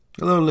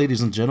Hello,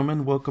 ladies and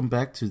gentlemen. Welcome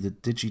back to the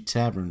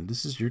DigiTavern.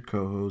 This is your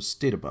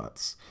co-host,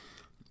 Databots.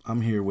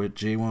 I'm here with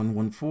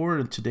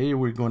J114, and today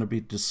we're going to be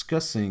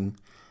discussing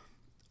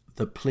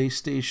the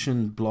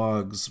PlayStation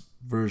blog's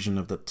version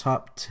of the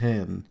top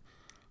 10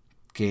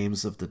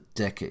 games of the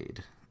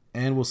decade.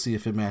 And we'll see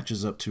if it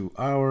matches up to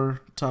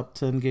our top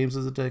 10 games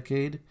of the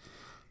decade.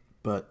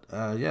 But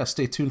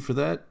stay tuned for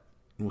that.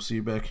 We'll see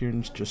you back here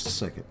in just a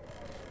second.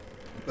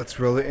 Let's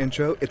roll the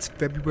intro. It's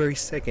February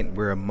 2nd.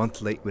 We're a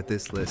month late with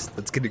this list.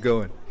 Let's get it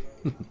going.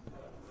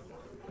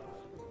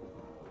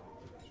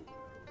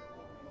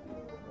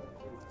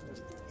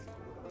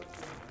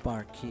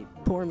 Barkeep,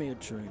 pour me a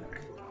drink.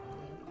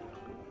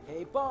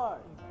 Hey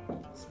Bart,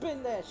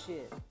 spin that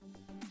shit.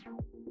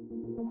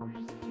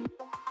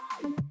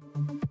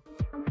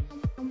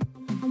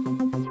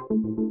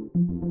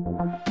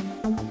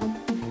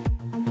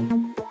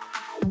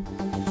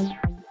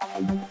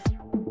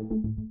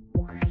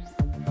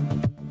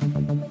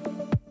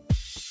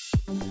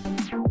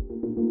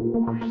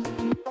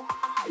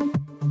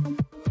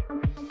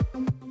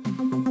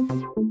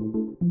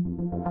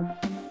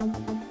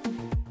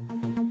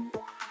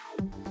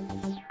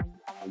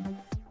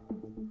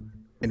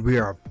 And we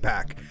are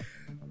back.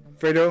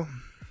 Fredo,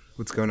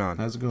 what's going on?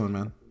 How's it going,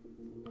 man?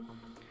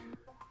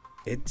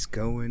 It's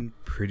going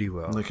pretty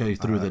well. Like how you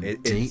threw the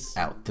date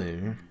out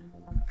there.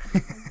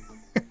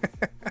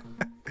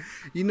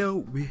 You know,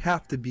 we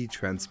have to be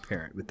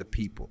transparent with the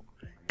people.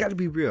 Gotta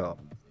be real.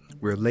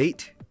 We're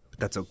late, but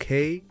that's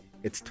okay.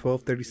 It's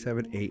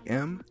 12:37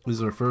 a.m. This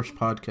is our first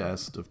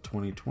podcast of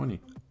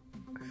 2020.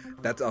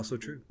 That's also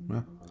true.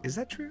 Yeah, Is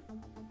that true?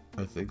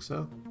 I think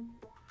so.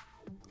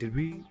 Did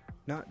we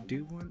not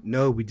do one?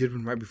 No, we did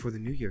one right before the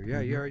new year. Yeah,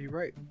 you're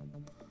right.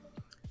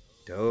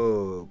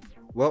 Dope.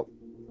 Well,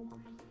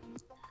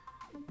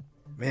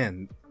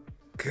 man,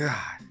 God,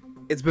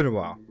 it's been a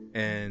while,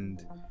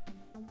 and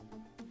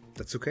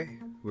that's okay.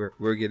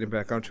 We're getting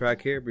back on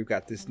track here. We've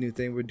got this new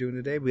thing we're doing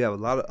today. We have a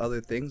lot of other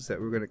things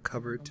that we're going to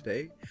cover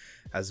today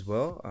as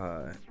well.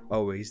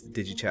 Always, the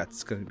DigiChat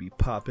is going to be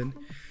popping.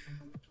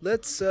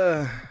 Let's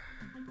kind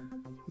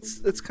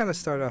of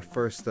start off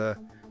first.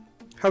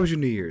 How was your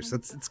New Year's?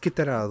 Let's get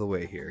that out of the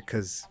way here,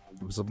 because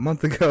it was a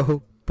month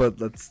ago.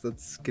 But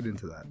let's get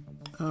into that.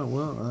 Oh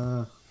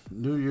well,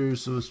 New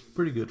Year's was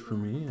pretty good for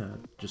me. I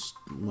just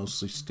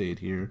mostly stayed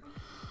here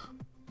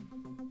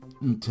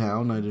in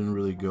town. I didn't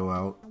really go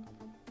out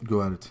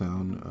of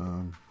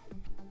town.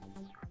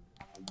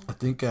 I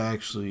think I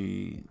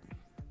actually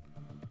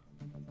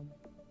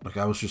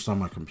I was just on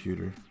my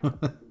computer.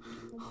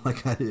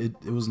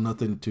 It was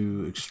nothing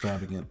too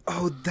extravagant.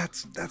 Oh,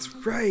 that's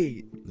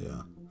right.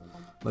 Yeah.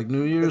 Like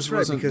New Year's That's right,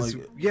 wasn't because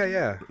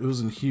it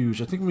wasn't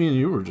huge. I think me and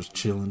you were just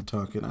chilling,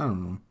 talking. I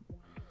don't know.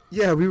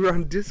 Yeah, we were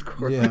on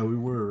Discord. Yeah, we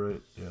were,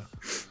 right? Yeah.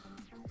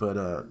 But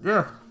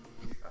yeah.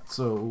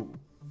 So,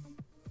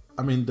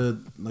 I mean,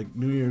 the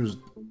New Year's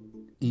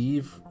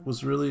Eve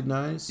was really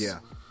nice. Yeah.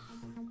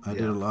 I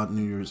did a lot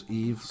New Year's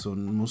Eve. So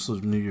most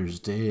of New Year's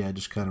Day, I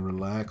just kind of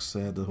relaxed.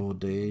 I had the whole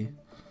day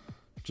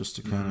just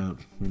to kind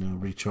of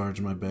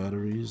recharge my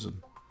batteries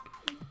and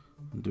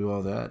do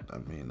all that. I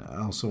mean,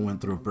 I also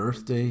went through a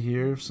birthday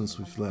here since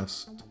we've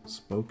last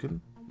spoken,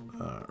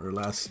 or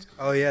last.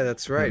 Oh yeah,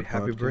 that's right.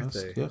 Happy podcast.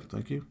 Birthday! Yeah,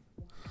 thank you.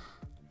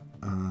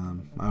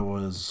 I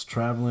was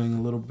traveling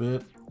a little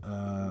bit.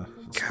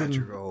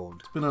 You're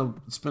old.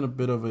 It's been a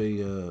bit of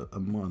a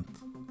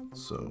month,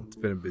 so It's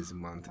been a busy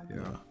month.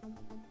 Yeah.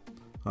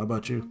 How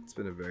about you? It's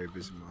been a very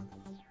busy month.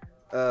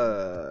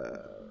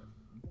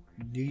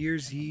 New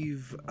Year's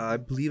Eve, I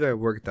believe I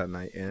worked that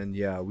night, and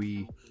yeah,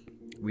 we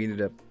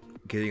ended up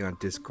getting on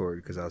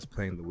Discord because I was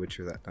playing The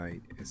Witcher that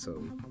night, and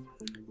so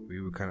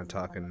we were kind of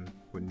talking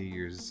when New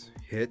Year's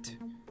hit,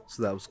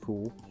 so that was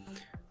cool.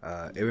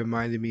 It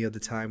reminded me of the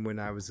time when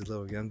I was a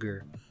little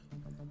younger.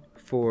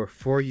 For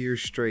 4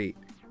 years straight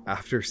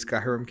after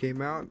Skyrim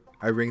came out,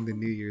 I rang the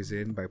New Year's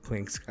in by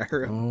playing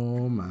Skyrim.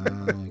 Oh my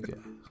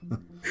god.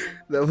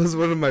 That was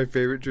one of my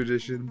favorite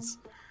traditions.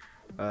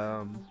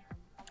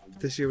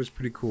 This year was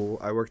pretty cool.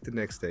 I worked the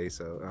next day,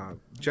 so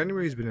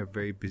January has been a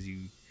very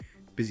busy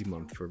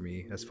month for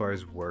me as far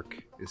as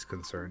work is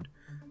concerned.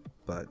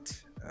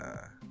 But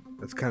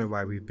that's kind of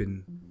why we've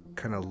been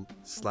kind of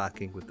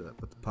slacking with the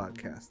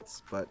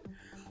podcasts. But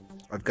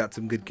I've got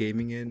some good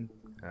gaming in.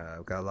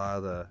 I've got a lot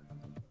of the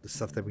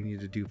stuff that we need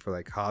to do for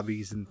like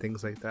hobbies and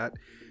things like that,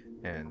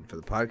 and for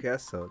the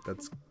podcast. So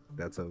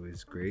that's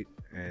always great.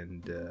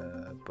 And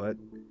but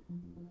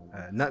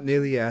not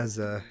nearly as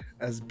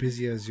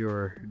busy as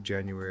your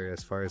January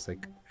as far as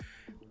like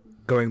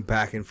going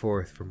back and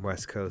forth from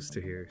West Coast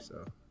to here.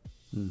 So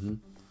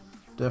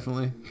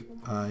Definitely,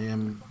 I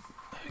am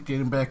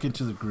getting back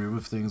into the groove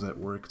of things at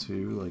work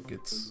too. Like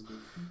it's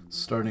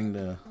starting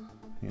to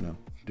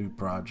do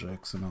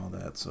projects and all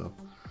that. So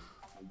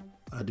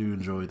I do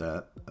enjoy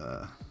that.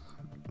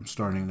 I'm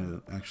starting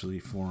to actually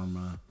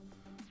form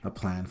a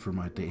plan for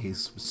my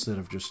days instead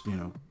of just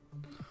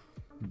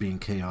being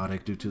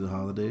chaotic due to the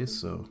holidays.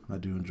 So I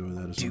do enjoy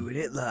that as well. Doing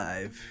it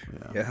live.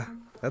 Yeah.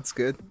 That's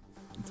good.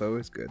 It's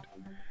always good.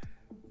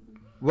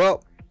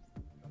 Well,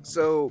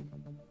 So,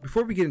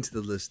 before we get into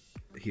the list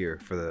here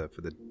for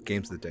the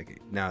games of the decade,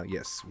 now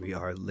yes, we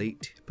are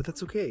late, but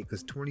that's okay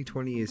because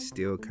 2020 is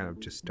still kind of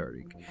just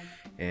starting,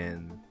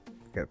 and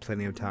we've got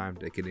plenty of time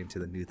to get into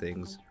the new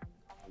things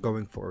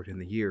going forward in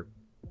the year.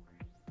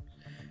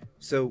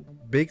 So,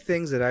 big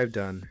things that I've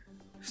done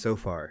so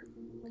far: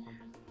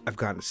 I've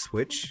gotten a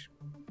Switch,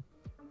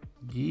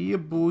 Yeah,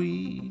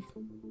 boy.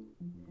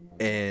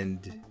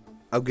 and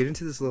I'll get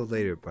into this a little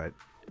later, but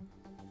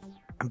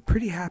I'm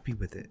pretty happy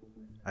with it.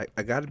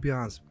 I gotta be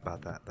honest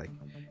about that. Like,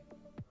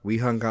 we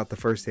hung out the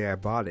first day I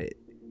bought it,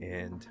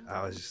 and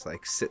I was just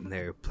like sitting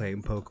there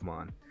playing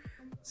Pokemon.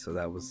 So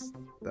that was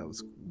cool.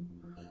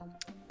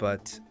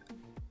 But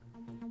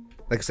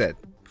like I said,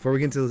 before we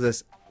get into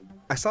this,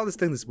 I saw this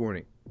thing this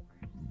morning.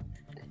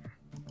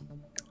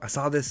 I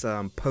saw this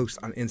post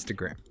on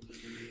Instagram,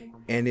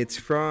 and it's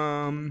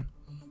from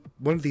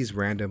one of these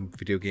random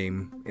video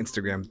game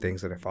Instagram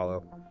things that I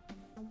follow.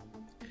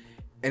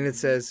 And it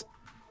says,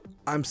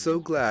 "I'm so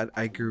glad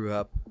I grew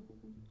up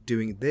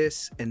doing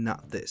this and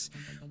not this."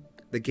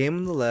 The game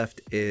on the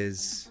left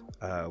is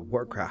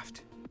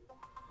Warcraft,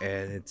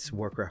 and it's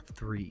Warcraft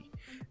 3.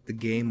 The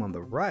game on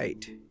the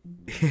right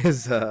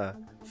is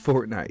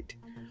Fortnite.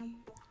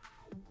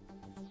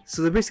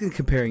 So they're basically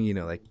comparing,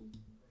 like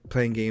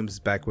playing games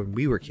back when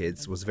we were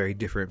kids was very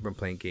different from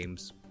playing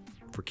games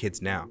for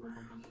kids now.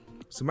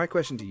 So my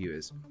question to you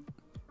is,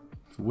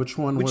 Which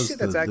one would you was say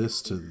the that's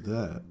this to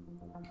that?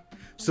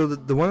 so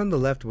the one on the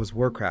left was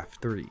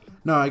Warcraft 3.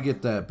 No, I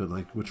get that, but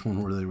like, which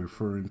one were they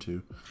referring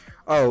to?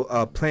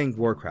 Oh, playing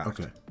Warcraft.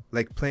 Okay.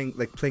 Like playing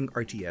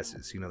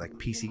RTSs, like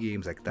PC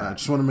games like that. I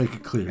just want to make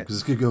it clear because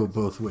this could go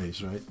both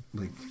ways, right?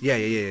 Like,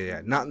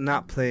 Yeah.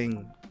 Not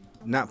playing.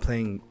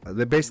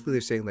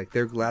 They're saying like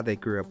they're glad they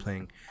grew up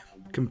playing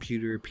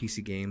computer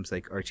PC games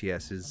like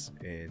RTSs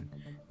and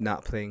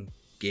not playing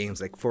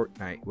games like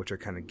Fortnite, which are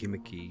kind of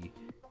gimmicky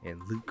and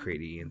loot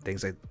cratey and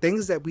things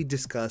that we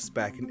discussed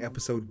back in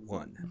episode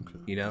 1. okay.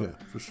 Yeah,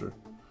 for sure.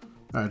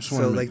 All right, just So,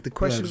 want to like, the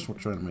question- just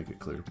trying to make it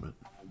clear, but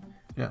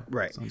yeah,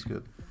 Right. sounds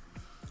good.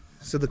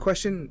 So the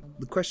question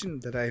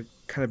that I've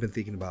kind of been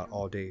thinking about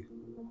all day,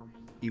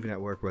 even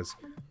at work, was: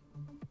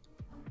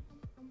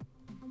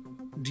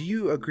 do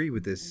you agree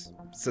with this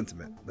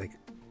sentiment? Like,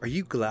 are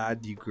you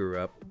glad you grew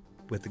up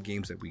with the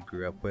games that we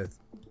grew up with,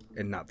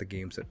 and not the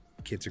games that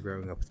kids are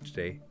growing up with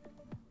today?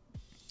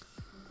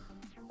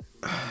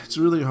 It's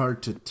really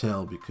hard to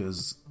tell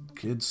because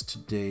kids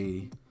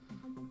today,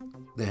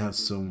 they have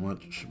so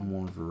much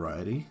more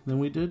variety than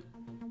we did.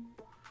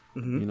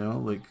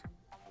 Mm-hmm. Like,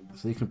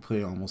 they can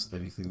play almost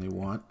anything they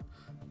want,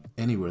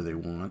 anywhere they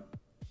want.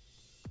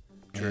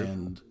 True.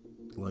 And,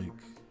 like,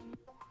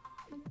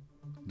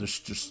 there's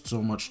just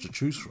so much to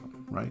choose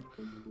from, right?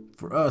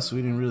 For us,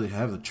 we didn't really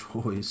have the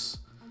choice.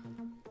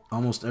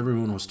 Almost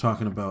everyone was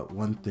talking about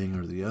one thing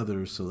or the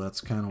other, so that's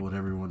kind of what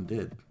everyone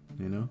did,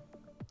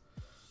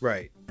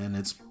 Right. And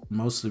it's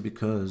mostly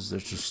because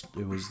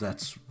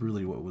that's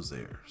really what was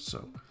there.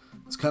 So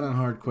it's kind of a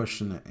hard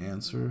question to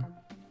answer,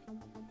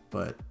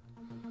 but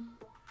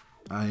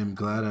I am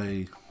glad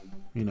I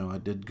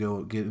did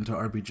get into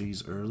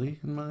RPGs early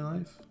in my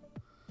life.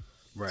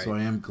 Right. So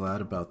I am glad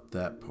about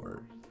that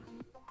part.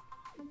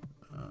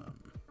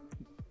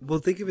 Well,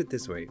 think of it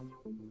this way.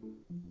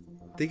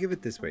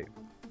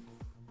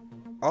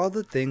 All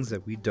the things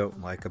that we don't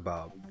like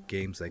about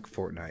games like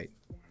Fortnite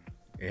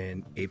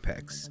and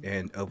Apex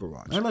and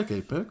Overwatch. I like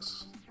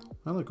Apex.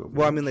 I like Overwatch.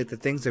 Well, I mean, like the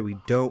things that we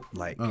don't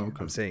like. Oh, okay.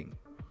 I'm saying,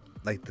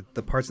 like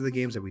the parts of the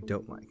games that we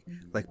don't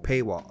like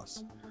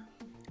paywalls,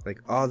 like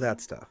all that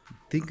stuff.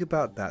 Think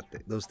about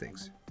those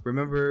things.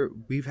 Remember,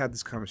 we've had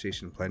this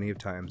conversation plenty of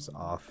times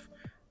off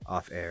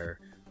air,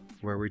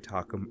 where we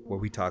talk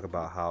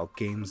about how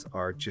games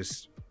are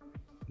just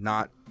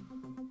not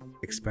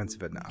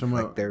expensive enough.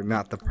 Like they're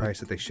not the price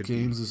that they should be.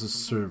 Games as a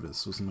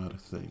service was not a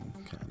thing,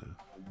 kind of.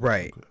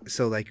 Right. Okay.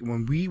 So, like,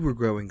 when we were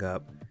growing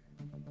up,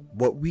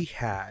 what we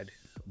had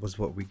was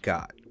what we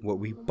got. What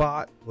we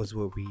bought was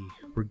what we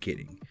were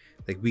getting.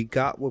 Like, we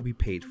got what we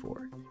paid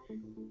for.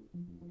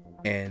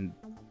 And,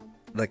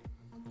 like,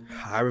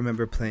 I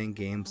remember playing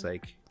games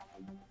like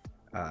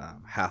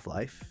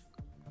Half-Life,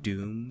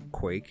 Doom,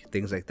 Quake,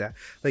 things like that.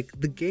 Like,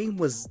 the game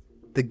was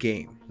the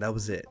game. That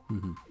was it.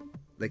 Mm-hmm.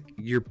 Like,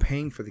 you're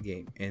paying for the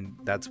game, and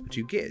that's what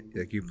you get.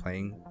 Like, you're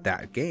playing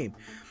that game.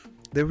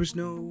 There was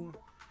no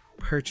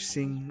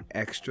purchasing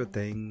extra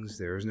things.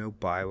 There was no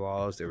buy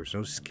walls. There was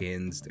no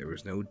skins. There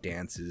was no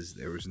dances.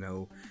 There was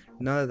none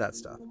of that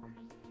stuff.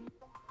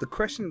 The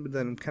question that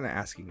I'm kind of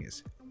asking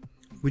is,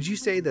 would you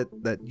say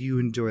that you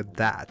enjoy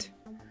that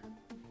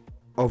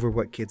over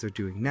what kids are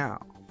doing now?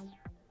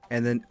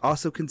 And then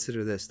also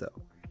consider this, though.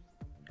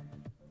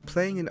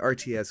 Playing an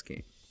RTS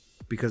game,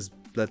 because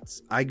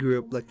I grew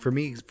up, like, for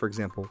me, for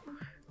example,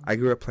 I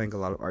grew up playing a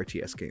lot of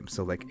RTS games.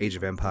 So, like, Age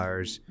of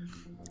Empires,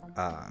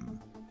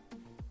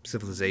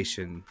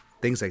 Civilization,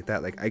 things like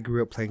that. Like, I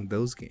grew up playing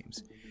those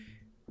games.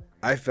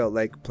 I felt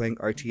like playing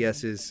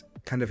RTSs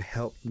kind of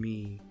helped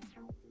me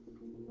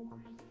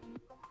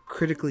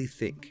critically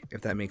think,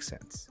 if that makes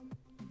sense.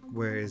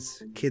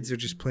 whereas kids are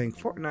just playing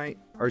Fortnite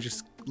or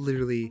just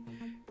literally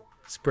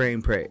spray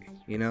and pray,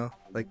 you know?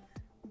 Like,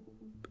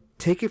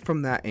 take it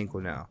from that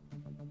angle now.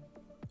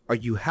 Are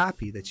you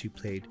happy that you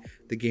played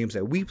the games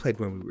that we played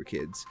when we were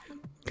kids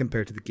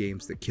compared to the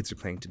games that kids are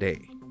playing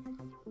today?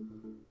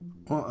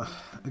 Well,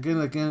 again,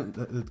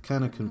 it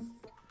kind of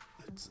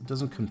it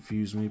doesn't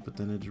confuse me, but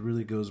then it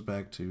really goes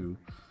back to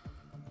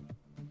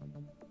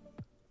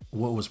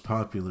what was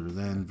popular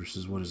then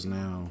versus what is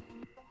now,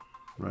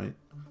 right?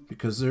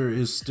 Because there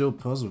is still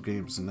puzzle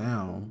games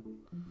now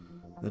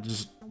that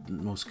just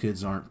most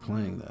kids aren't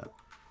playing that.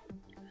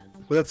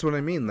 Well, that's what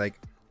I mean. Like,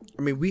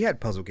 I mean, we had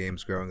puzzle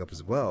games growing up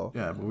as well.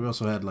 Yeah, but we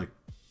also had like,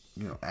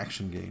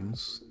 action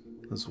games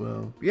as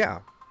well. Yeah.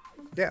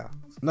 I'm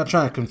not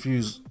trying to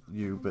confuse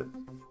you, but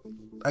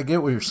I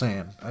get what you're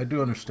saying. I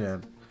do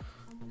understand.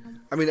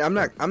 I mean, I'm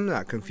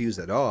not confused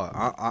at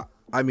all.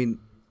 I mean,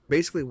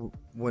 basically,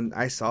 when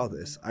I saw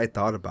this, I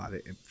thought about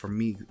it, for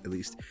me at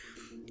least,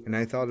 and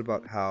I thought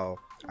about how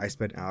I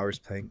spent hours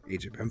playing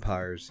Age of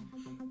Empires,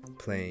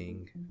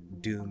 playing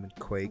Doom and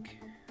Quake,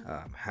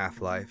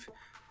 Half-Life,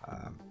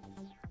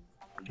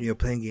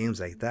 playing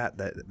games like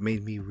that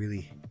made me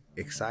really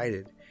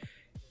excited,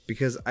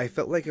 because I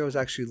felt like I was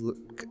actually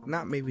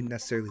not maybe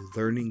necessarily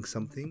learning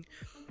something,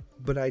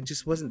 but I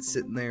just wasn't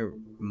sitting there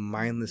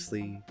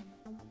mindlessly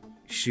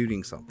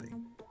shooting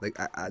something. Like,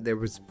 there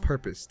was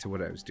purpose to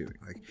what I was doing.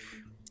 Like,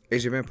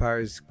 Age of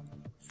Empires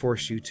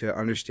forced you to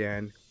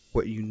understand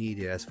what you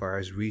needed as far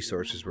as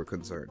resources were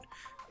concerned,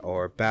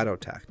 or battle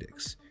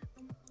tactics.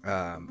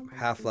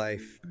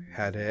 Half-Life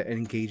had an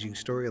engaging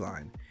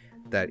storyline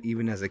that,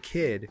 even as a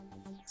kid,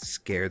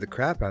 scared the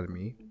crap out of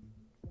me,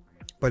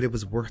 but it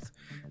was worth,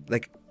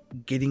 like,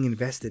 getting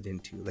invested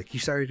into. Like, you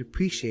started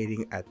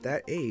appreciating at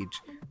that age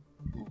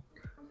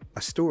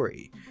a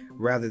story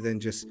rather than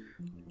just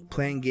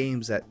playing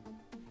games that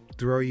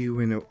throw you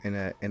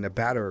in a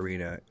battle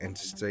arena and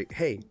just say,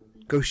 hey,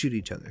 go shoot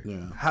each other.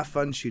 Yeah. Have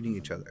fun shooting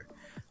each other.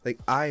 Like,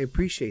 I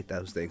appreciate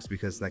those things,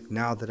 because like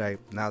now that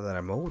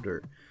I'm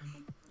older,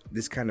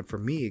 this kind of, for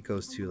me, it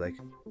goes to like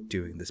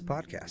doing this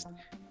podcast,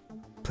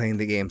 playing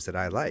the games that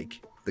I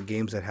like, the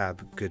games that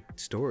have good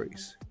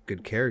stories,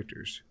 good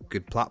characters,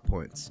 good plot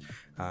points.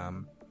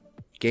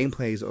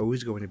 Gameplay is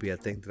always going to be a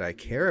thing that I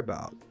care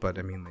about, but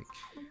I mean, like,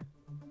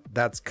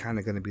 that's kind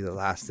of going to be the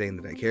last thing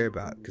that I care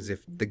about, because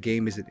if the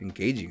game isn't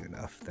engaging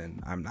enough, then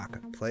I'm not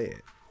going to play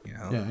it,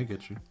 Yeah, I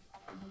get you.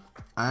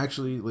 I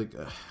actually,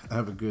 I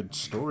have a good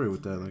story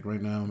with that. Like,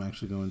 right now, I'm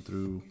actually going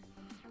through,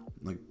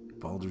 like,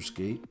 Baldur's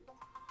Gate,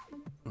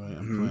 right?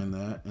 I'm playing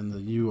that, and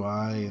the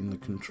UI and the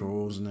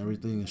controls and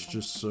everything is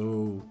just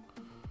so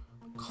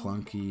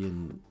clunky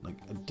and,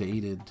 like,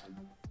 dated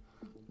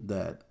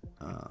that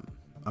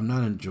I'm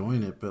not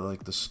enjoying it, but,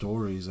 like, the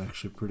story is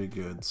actually pretty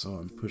good, so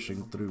I'm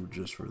pushing through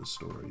just for the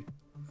story.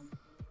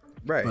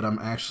 Right. But I'm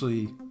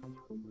actually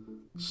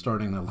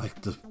starting to like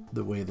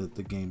the way that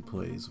the game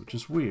plays, which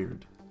is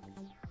weird.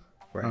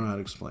 Right. I don't know how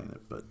to explain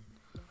it, but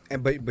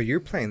but you're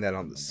playing that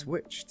on the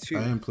Switch too.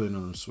 I am playing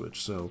on the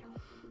Switch, so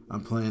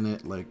I'm playing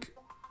it like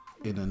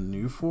in a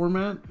new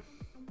format.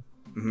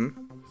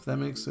 If that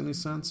makes any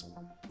sense,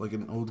 like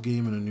an old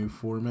game in a new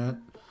format.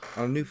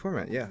 On a new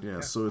format,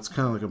 yeah. So it's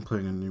kind of like I'm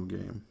playing a new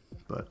game,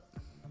 but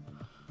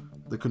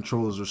the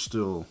controllers are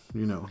still,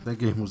 that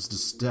game was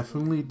just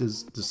definitely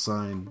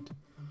designed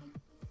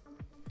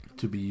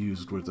to be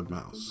used with a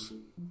mouse.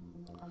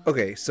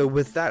 Okay, so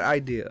with that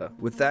idea,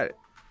 with that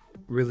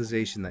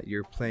realization that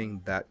you're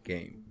playing that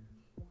game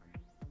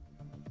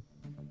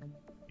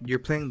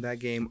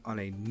on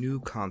a new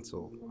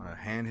console, on a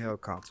handheld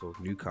console,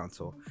 new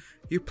console.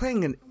 You're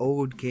playing an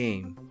old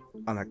game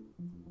on a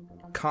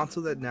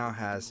console that now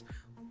has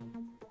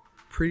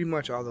pretty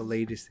much all the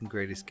latest and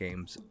greatest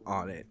games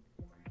on it.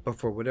 But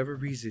for whatever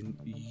reason,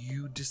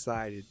 you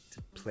decided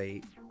to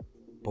play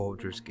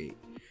Baldur's Gate.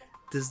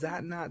 Does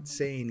that not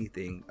say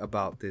anything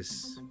about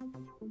this?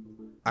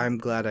 I'm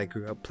glad I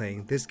grew up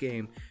playing this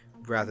game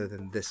rather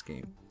than this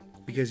game.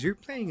 Because you're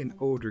playing an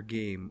older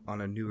game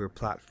on a newer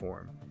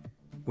platform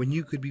when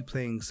you could be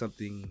playing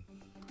something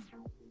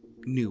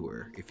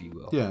newer, if you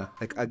will. Yeah.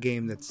 Like a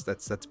game that's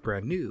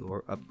brand new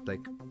or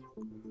like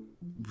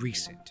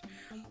recent.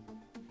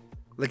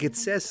 Like, it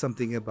says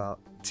something about,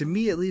 to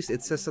me at least,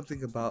 it says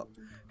something about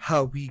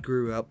how we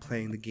grew up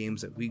playing the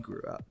games that we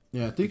grew up.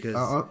 Yeah, I think, I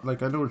know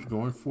what you're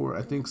going for.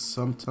 I think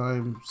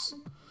sometimes,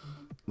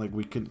 like,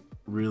 we can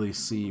really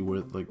see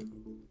where, like,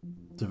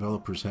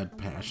 developers had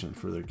passion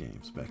for their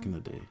games back in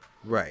the day.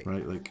 Right.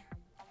 Right? Like,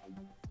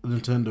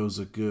 Nintendo's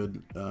a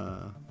good,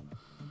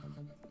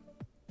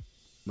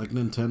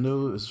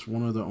 Nintendo is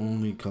one of the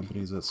only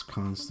companies that's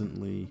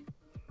constantly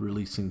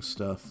releasing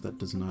stuff that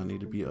does not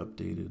need to be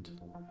updated.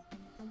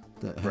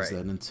 That has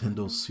that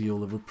Nintendo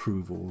seal of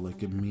approval,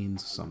 like it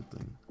means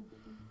something.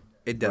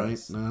 It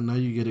does. Right? Now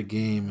you get a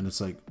game and it's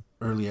like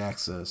early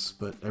access,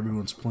 but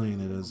everyone's playing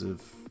it as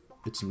if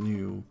it's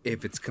new.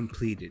 If it's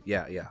completed,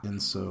 yeah.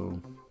 And so,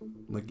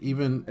 like,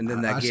 even and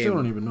then that I game still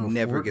don't even know if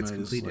never Fortnite gets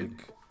completed. Is,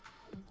 like,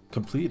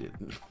 completed.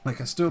 Like,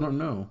 I still don't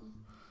know.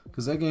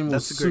 Because that game was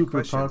That's a great super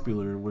question.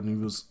 popular when it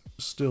was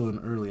still in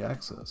early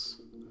access.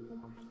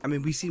 I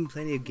mean, we've seen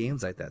plenty of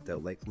games like that though.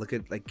 Like, look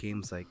at like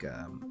games like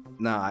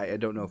I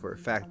don't know for a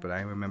fact, but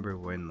I remember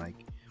when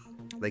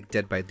like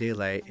Dead by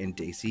Daylight and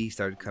DayZ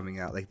started coming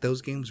out. Like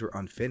those games were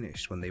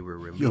unfinished when they were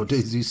released. Yo,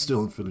 DayZ's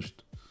still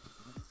unfinished.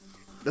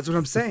 That's what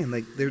I'm saying.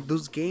 Like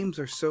those games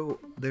are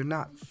they're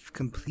not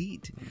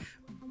complete,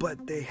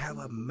 but they have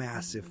a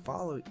massive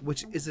following,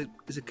 which is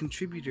a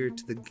contributor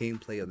to the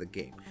gameplay of the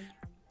game,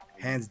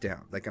 hands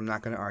down. Like I'm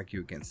not gonna argue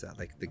against that.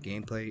 Like the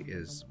gameplay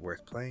is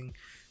worth playing.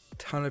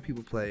 Ton of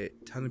people play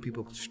it, ton of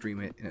people stream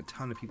it, and a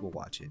ton of people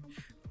watch it.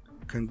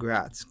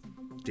 Congrats,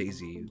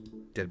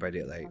 DayZ, Dead by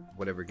Daylight,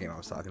 whatever game I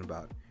was talking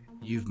about.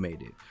 You've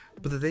made it.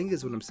 But the thing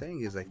is, what I'm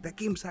saying is like that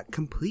game's not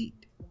complete.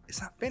 It's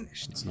not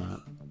finished. It's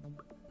not.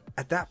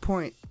 At that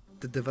point,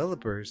 the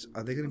developers,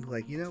 are they going to be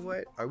like, you know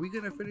what? Are we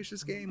going to finish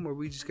this game, or are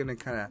we just going to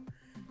kind of,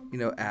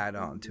 add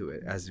on to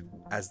it as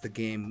the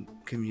game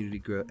community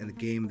grows and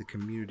the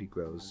community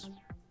grows?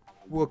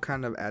 We'll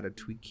kind of add a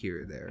tweak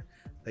here or there.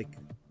 Like,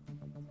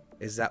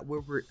 is that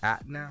where we're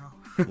at now?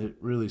 It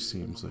really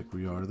seems like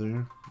we are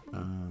there,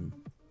 and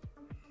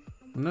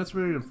that's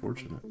very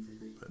unfortunate.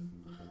 But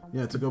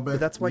yeah, to go back. But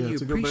that's why you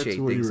to go back appreciate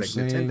to what you things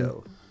were like saying,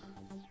 Nintendo.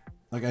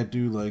 Like I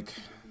do, like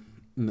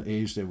in the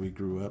age that we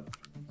grew up,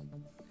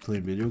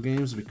 playing video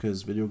games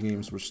because video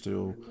games were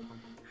still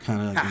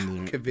kind of in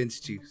their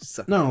Convinced you.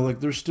 Suck. no, like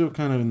they're still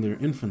kind of in their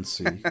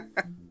infancy,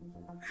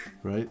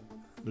 right?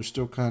 They're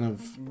still kind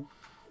of.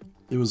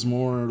 It was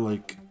more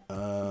like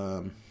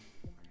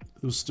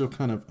it was still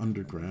kind of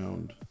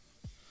underground,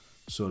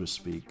 so to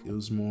speak. It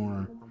was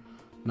more.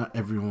 Not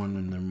everyone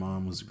and their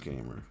mom was a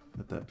gamer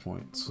at that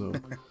point, so.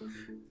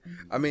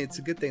 I mean, it's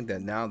a good thing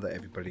that now that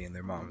everybody and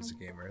their mom is a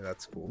gamer.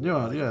 That's cool.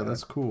 Yeah,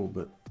 that's cool,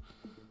 but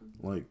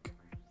like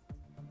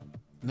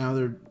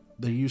now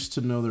they used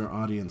to know their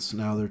audience.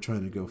 Now they're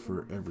trying to go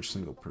for every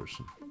single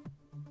person,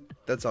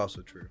 That's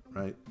also true.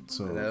 right?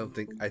 So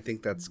And I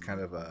think that's kind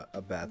of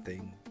a bad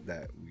thing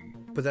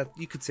but that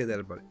you could say that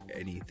about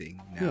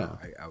anything now.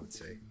 Yeah. I would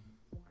say.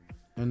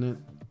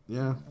 and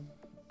yeah.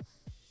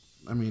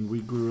 I mean, we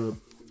grew up.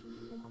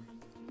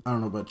 I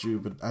don't know about you,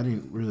 but I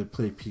didn't really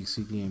play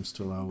PC games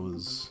till I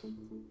was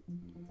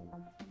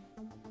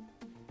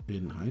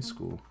in high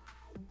school.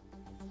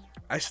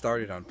 I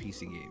started on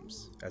PC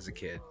games as a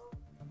kid.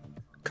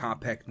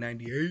 Compact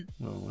 98.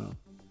 Oh wow.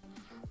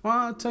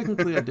 Well,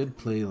 technically, I did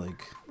play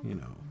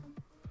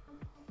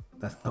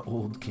that's the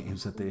old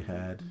games that they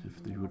had,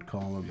 if you would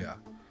call them. Yeah.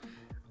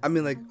 I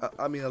mean,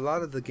 a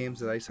lot of the games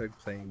that I started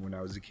playing when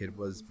I was a kid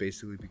was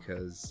basically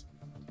because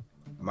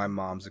my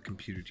mom's a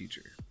computer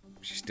teacher.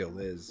 She still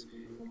is.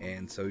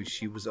 And so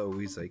she was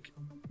always like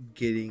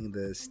getting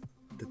the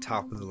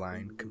top of the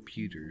line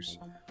computers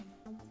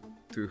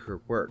through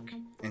her work,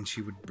 and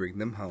she would bring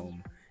them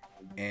home,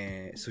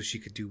 and so she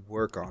could do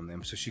work on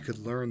them, so she could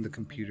learn the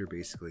computer,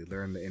 basically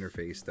learn the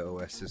interface, the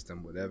OS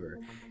system, whatever.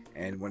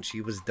 And when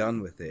she was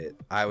done with it,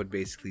 I would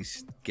basically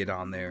get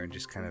on there and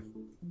just kind of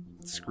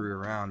screw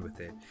around with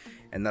it,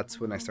 and that's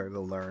when I started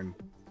to learn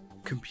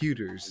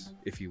computers,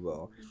 if you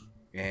will.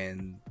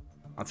 And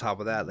on top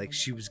of that, like,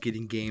 she was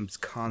getting games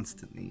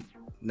constantly.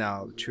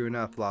 Now, true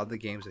enough, a lot of the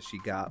games that she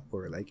got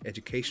were like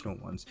educational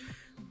ones,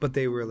 but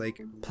they were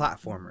like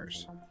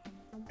platformers.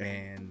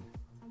 And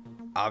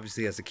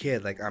obviously, as a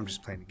kid, like, I'm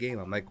just playing a game.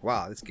 I'm like,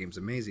 wow, this game's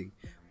amazing.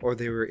 Or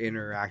they were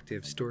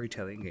interactive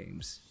storytelling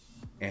games.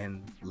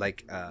 And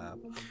like,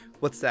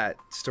 what's that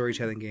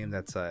storytelling game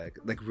that's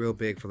like real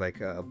big for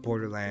like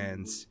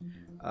Borderlands,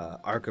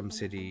 Arkham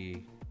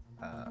City,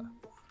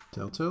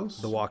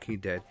 Telltales? The Walking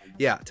Dead.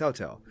 Yeah,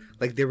 Telltale.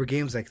 Like, there were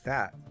games like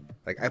that.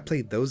 Like, I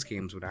played those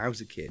games when I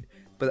was a kid,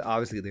 but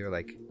obviously they were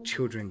like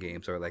children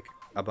games, or like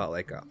about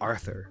like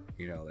Arthur,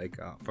 like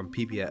from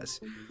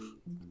PBS.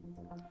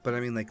 But I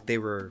mean, like, they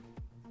were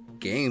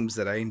games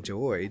that I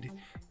enjoyed,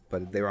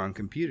 but they were on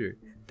computer.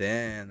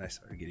 Then I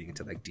started getting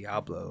into like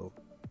Diablo,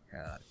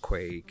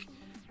 Quake,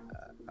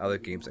 other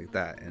games like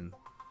that, and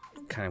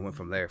kind of went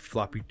from there.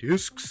 Floppy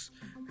disks.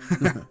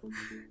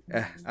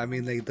 I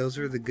mean, like, those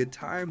were the good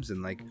times,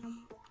 and like,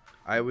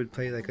 I would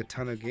play like a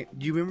ton of games.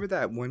 Do you remember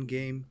that one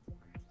game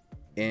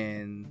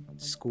in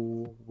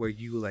school where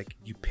you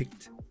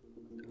picked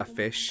a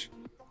fish,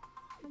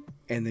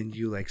 and then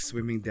you like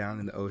swimming down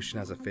in the ocean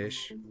as a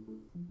fish,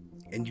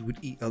 and you would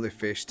eat other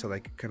fish to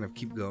like kind of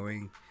keep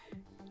going?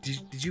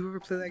 Did you ever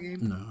play that game?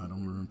 No, I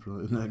don't remember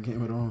playing that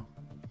game at all.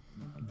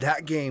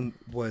 That game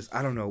was,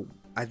 I don't know,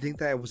 I think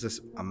that it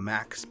was a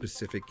Mac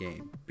specific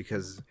game,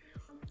 because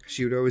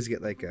she would always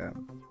get like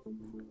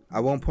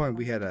at one point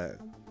we had a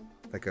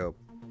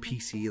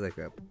PC, like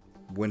a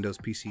Windows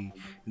PC,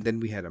 and then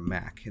we had a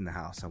Mac in the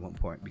house at one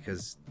point,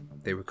 because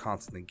they were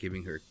constantly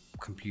giving her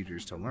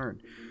computers to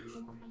learn.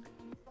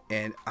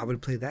 And I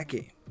would play that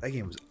game. That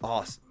game was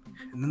awesome.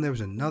 And then there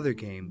was another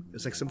game. It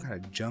was like some kind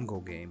of jungle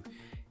game,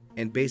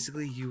 and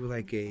basically you were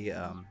like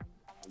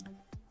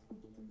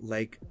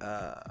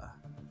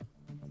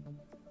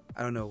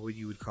I don't know what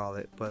you would call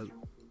it, but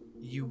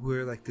you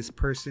were like this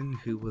person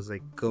who was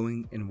like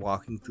going and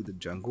walking through the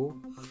jungle,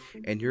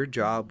 and your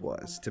job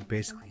was to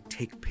basically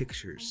take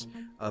pictures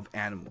of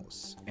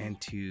animals and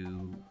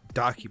to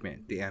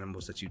document the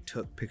animals that you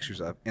took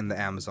pictures of in the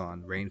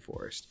Amazon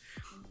rainforest.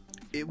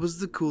 It was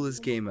the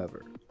coolest game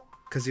ever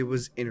because it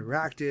was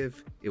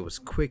interactive, it was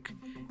quick,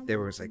 there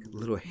was like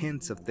little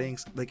hints of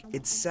things. Like,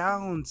 it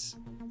sounds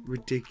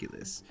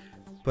ridiculous,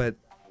 but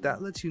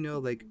that lets you know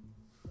like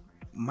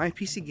my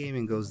PC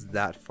gaming goes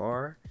that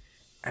far,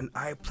 and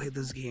I played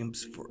those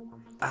games for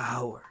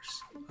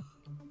hours.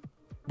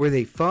 Were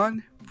they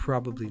fun?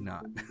 Probably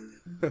not.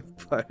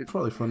 But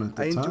Probably fun at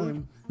the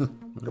time.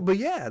 but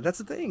yeah, that's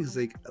the thing. Is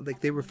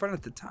like they were fun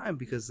at the time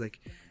because like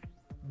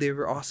they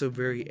were also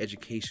very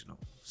educational.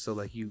 So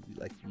like you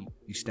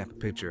snap a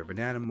picture of an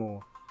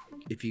animal.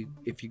 If you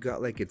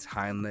got like its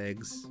hind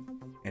legs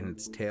and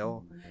its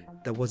tail,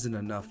 that wasn't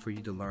enough for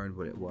you to learn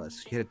what it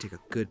was. You had to take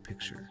a good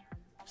picture.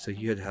 So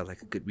you had to have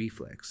like a good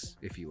reflex,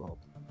 if you will.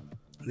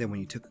 And then when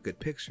you took a good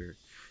picture,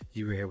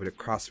 you were able to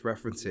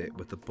cross-reference it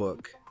with the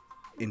book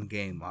in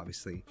game,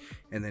 obviously,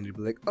 and then you'd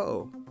be like,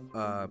 "Oh,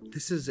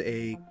 this is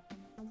a,"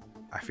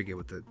 I forget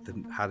what the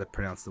how to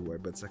pronounce the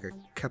word, but it's like a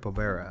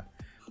capybara.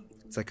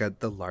 It's like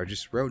the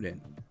largest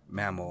rodent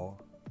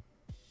mammal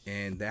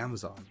in the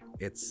Amazon.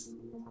 It's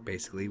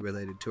basically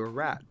related to a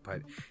rat,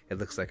 but it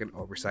looks like an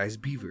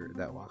oversized beaver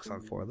that walks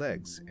on 4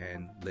 legs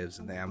and lives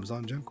in the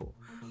Amazon jungle.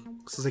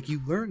 So it's like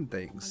you learn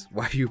things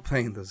while you're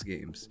playing those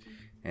games,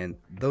 and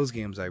those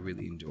games I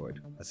really enjoyed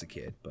as a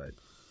kid. But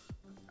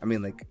I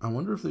mean, like, I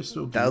wonder if they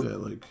still do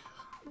that, like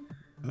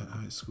at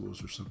high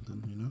schools or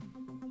something. You know,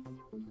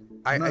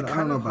 I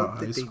don't know about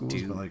that high they schools,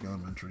 do. but like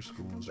elementary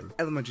schools or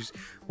Elementary.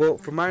 Well,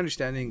 from my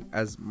understanding,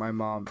 as my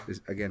mom is,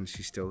 again,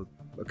 she's still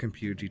a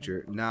computer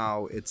teacher.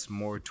 Now it's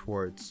more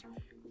towards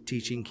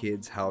teaching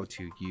kids how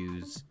to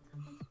use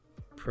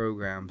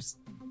programs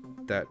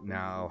that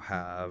now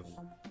have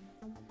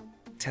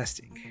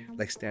testing,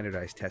 like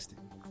standardized testing.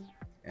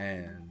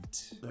 And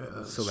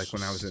so like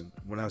when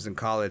I was in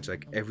college,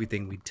 like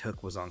everything we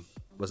took was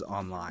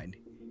online.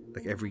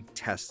 Like every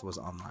test was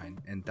online,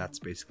 and that's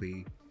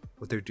basically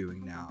what they're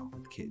doing now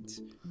with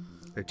kids.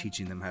 They're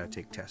teaching them how to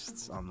take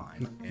tests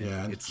online. And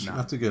yeah, it's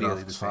not to get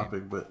nearly off the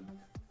topic, but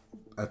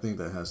I think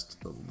that has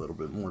a little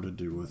bit more to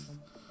do with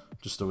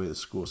just the way the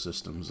school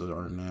systems that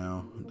are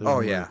now. They don't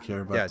really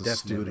care about the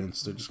definitely.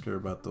 students; they just care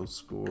about those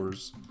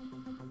scores.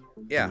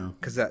 Yeah, you know?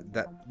 because that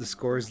the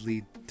scores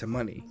lead to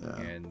money, Yeah.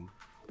 and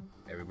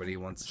everybody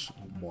wants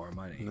more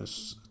money.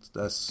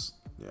 That's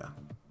yeah.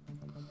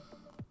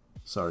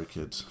 Sorry,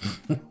 kids.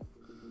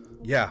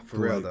 Yeah, for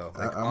real Like, though.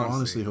 Like, I'm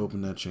honestly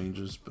hoping that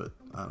changes, but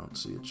I don't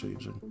see it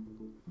changing.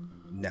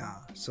 nah.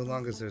 So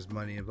long as there's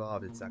money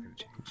involved, it's not going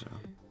to change.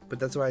 Yeah. But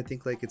that's why I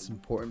think like it's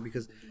important,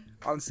 because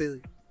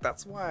honestly,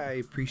 that's why I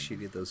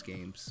appreciated those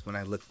games when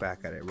I look back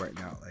at it right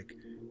now. Like,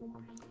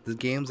 the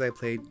games I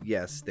played,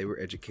 yes, they were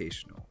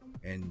educational,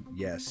 and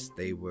yes,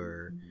 they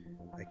were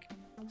like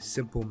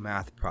simple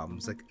math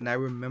problems. Like, and I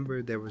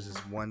remember there was this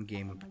one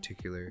game in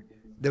particular.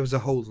 There was a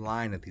whole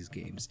line of these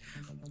games,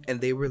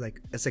 and they were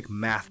like, it's like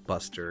Math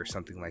Buster or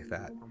something like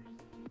that.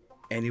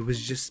 And it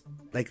was just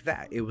like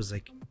that. It was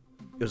like,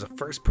 it was a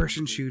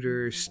first-person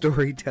shooter,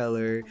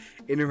 storyteller,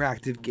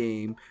 interactive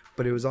game,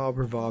 but it was all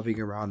revolving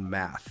around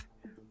math.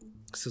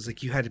 So it's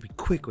like you had to be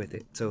quick with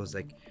it. So it was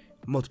like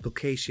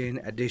multiplication,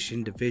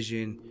 addition,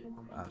 division,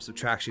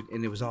 subtraction,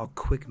 and it was all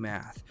quick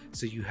math.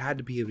 So you had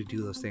to be able to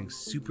do those things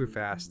super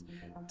fast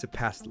to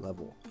pass the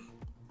level.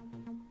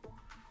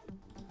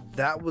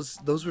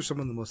 Those were some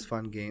of the most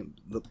fun games.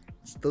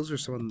 Those were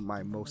some of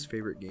my most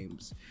favorite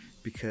games,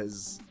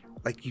 because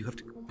like you have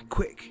to be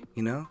quick,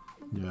 you know?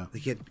 Yeah.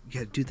 Like you had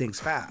to do things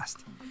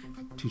fast.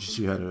 Teaches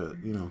you how to,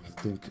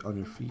 think on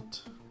your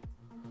feet.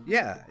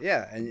 Yeah,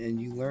 and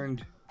you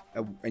learned,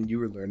 and you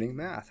were learning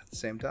math at the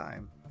same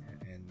time,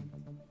 and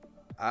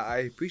I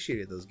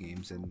appreciated those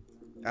games, and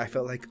I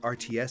felt like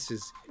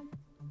RTSs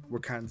were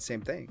kind of the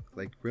same thing.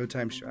 Like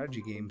real-time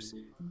strategy games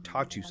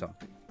taught you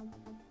something,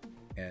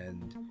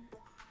 and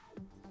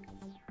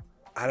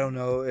I don't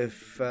know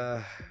if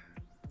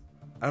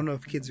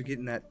kids are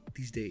getting that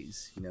these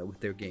days, with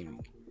their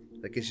gaming.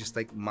 Like, it's just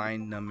like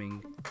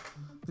mind-numbing.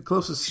 The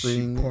closest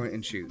thing point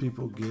and shoot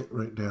people get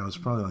right now is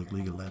probably like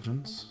League of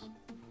Legends.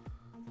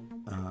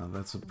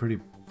 That's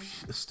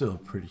still a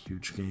pretty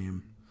huge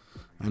game.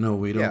 I know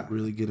we don't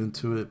really get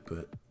into it,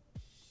 but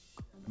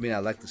I mean, I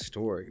like the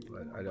story,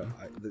 but I don't.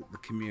 The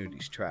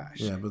community's trash.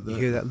 Yeah, but you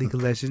hear that, League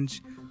of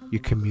Legends?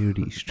 Your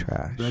community's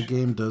trash. That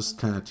game does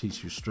kind of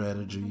teach you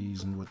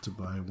strategies and what to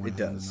buy when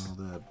and all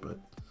that. But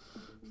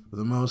for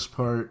the most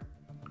part,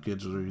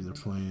 kids are either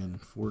playing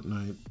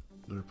Fortnite,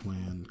 they're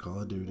playing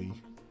Call of Duty,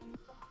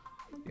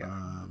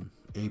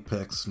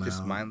 Apex now.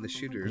 Just mindless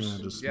shooters.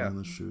 Yeah, just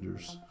mindless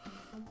shooters.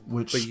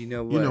 Which, but you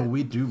know what?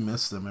 We do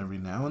miss them every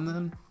now and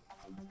then.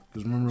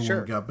 Because remember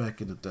when we got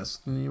back into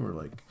Destiny, we're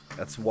like...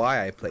 That's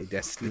why I play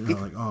Destiny.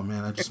 Like, oh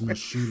man, I just miss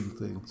shooting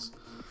things.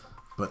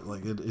 But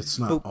like, it's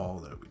not all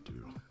that we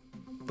do.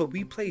 But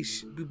we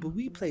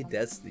play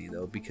Destiny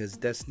though, because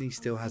Destiny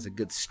still has a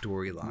good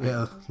storyline.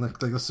 Yeah, like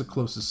that's the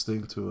closest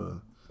thing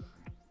to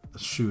a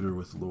shooter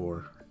with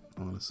lore,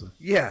 honestly.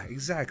 Yeah,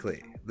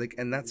 exactly. Like,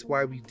 and that's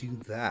why we do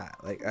that.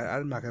 Like,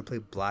 I'm not gonna play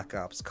Black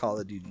Ops Call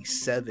of Duty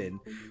 7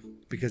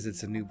 because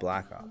it's a new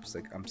Black Ops.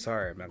 Like, I'm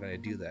sorry, I'm not gonna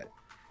do that.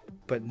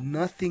 But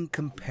nothing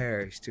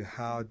compares to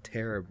how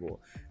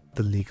terrible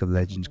the League of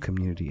Legends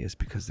community is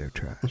because they're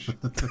trash.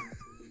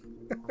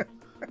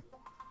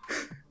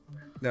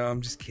 No,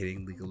 I'm just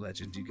kidding. League of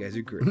Legends, you guys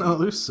are great. No,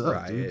 they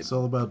suck, dude. It's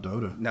all about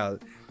Dota. No,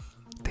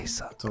 they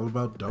suck. It's all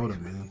about Dota, They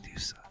man. really do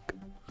suck.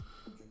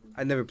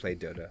 I never played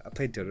Dota.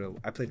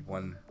 I played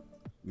one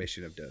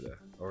mission of Dota,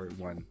 or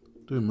one.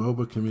 Dude,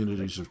 MOBA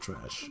communities are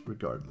trash,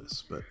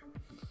 regardless. But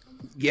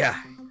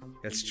Yeah,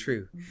 that's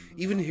true.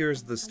 Even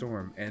Heroes of the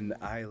Storm, and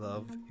I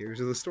love Heroes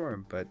of the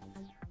Storm, but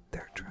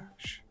they're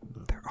trash.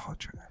 No. They're all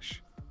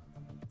trash.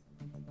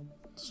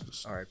 it's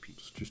just, R.I.P.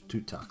 it's just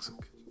too toxic.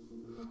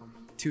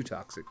 Too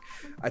toxic.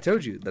 I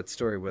told you that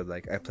story where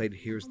like I played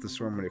Heroes of the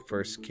Storm when it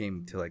first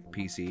came to like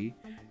PC.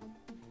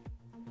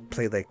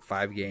 Played like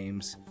 5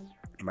 games.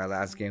 My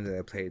last game that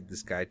I played,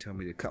 this guy told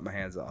me to cut my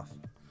hands off.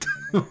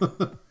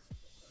 And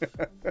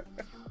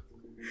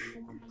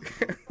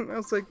I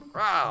was like,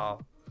 wow.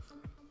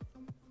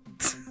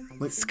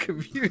 This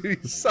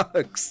community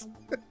sucks.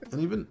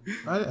 And even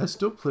I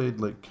still played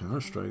like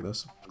Counter-Strike.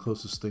 That's the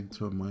closest thing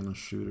to a mindless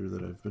shooter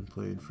that I've been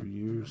playing for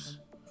years.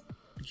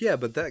 Yeah,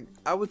 but that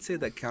I would say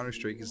that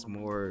Counter-Strike is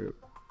more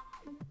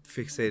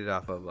fixated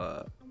off of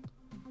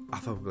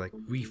like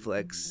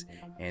reflex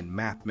and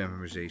map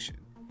memorization.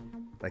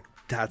 Like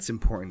that's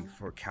important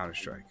for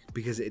Counter-Strike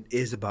because it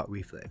is about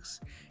reflex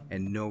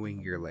and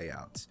knowing your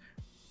layouts.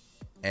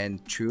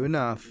 And true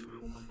enough,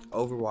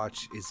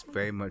 Overwatch is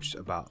very much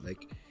about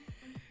like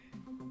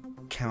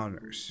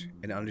counters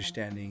and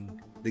understanding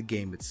the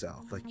game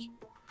itself. Like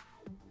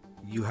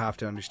you have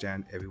to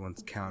understand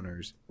everyone's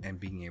counters and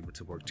being able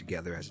to work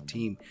together as a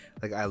team.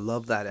 Like I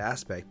love that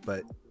aspect,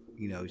 but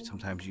you know,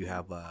 sometimes you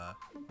have a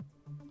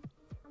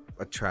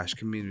trash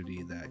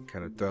community that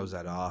kind of throws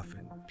that off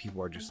and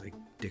people are just like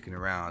dicking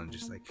around and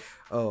just like,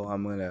 oh,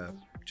 I'm gonna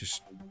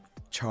just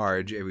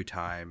charge every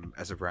time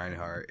as a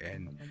Reinhardt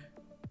and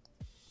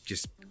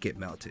just get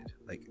melted.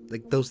 Like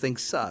those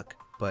things suck,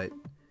 but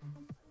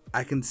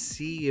I can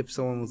see if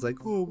someone was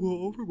like, oh,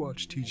 well,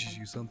 Overwatch teaches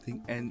you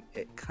something, and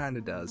it kind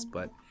of does,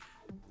 but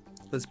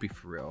let's be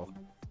for real.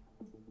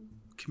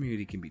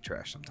 Community can be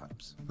trash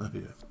sometimes. Oh,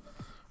 yeah.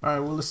 All right,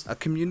 well, let's... A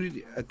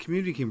community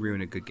can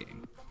ruin a good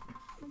game.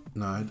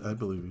 No, I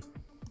believe you.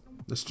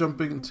 Let's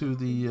jump into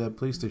the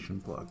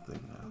PlayStation blog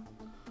thing now.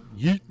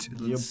 Yeet.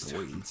 Yeah, Let's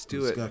boy. do It's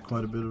it. got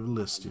quite a bit of a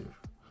list here.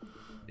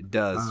 It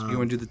does. You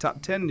want to do the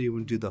top 10 or do you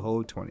want to do the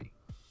whole 20?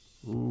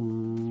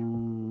 Ooh.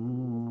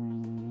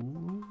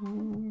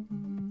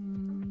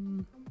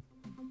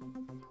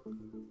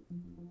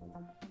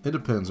 It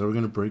depends. Are we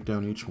going to break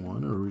down each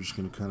one, or are we just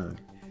going to kind of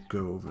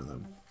go over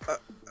them?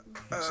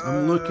 So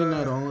I'm looking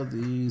at all of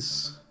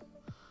these.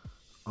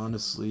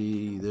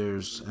 Honestly,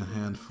 there's a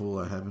handful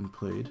I haven't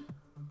played.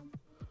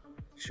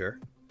 Sure.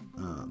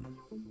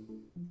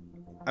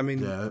 I mean,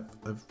 Yeah,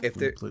 I've if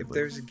played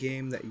there's a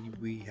game that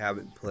we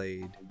haven't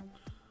played,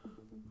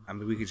 I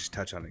mean, we could just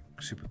touch on it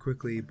super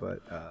quickly,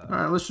 but... all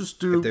right, let's just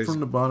do from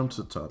the bottom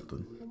to the top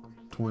then.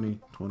 20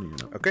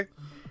 and up. Okay.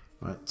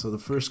 All right, so the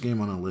first game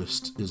on the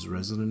list is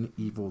Resident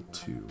Evil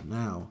 2.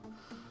 Now,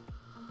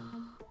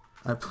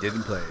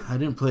 Didn't play it. I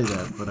didn't play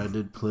that, but I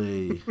did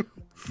play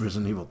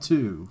Resident Evil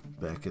 2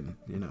 back in,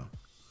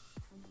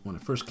 when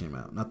it first came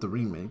out. Not the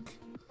remake.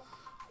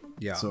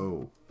 Yeah.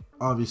 So,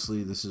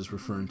 obviously, this is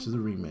referring to the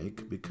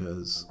remake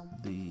because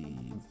the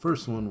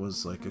first one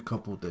was like a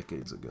couple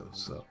decades ago,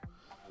 so...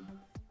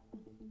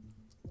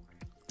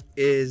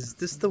 Is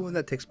this the one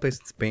that takes place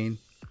in Spain?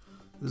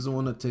 This is the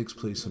one that takes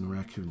place in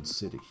Raccoon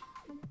City.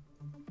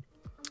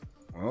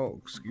 Oh,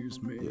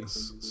 excuse me.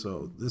 Yes.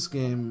 So this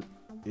game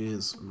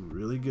is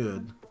really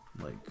good.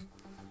 Like,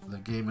 the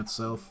game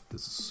itself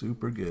is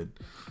super good.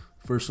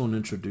 First one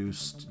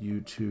introduced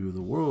you to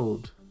the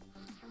world.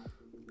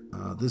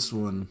 This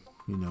one,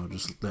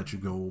 just let you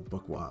go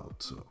buck wild.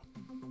 So,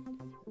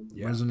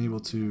 Yeah. Resident Evil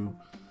 2,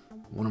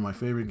 one of my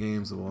favorite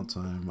games of all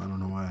time. I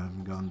don't know why I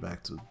haven't gone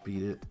back to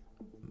beat it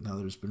now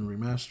that it's been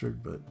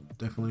remastered, but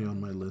definitely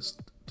on my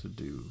list to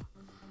do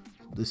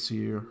this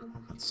year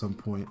at some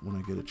point when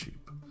I get it cheap.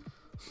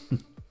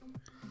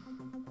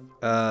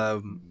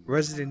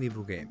 Resident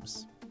Evil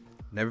games.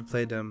 Never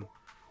played them.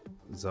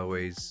 Was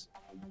always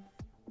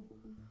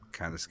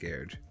kind of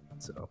scared.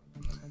 So.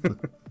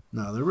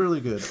 No, they're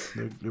really good.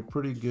 They're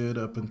pretty good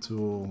up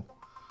until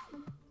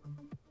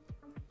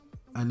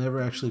I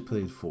never actually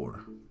played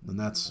 4, and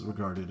that's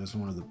regarded as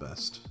one of the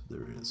best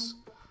there is.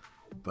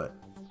 But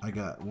I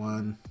got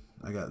Resident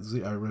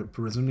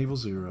Evil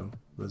 0,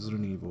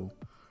 Resident Evil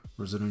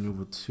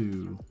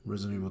 2,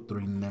 Resident Evil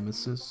 3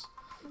 Nemesis.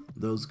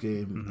 Those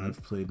games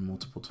I've played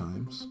multiple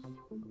times.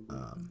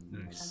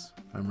 Nice.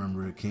 I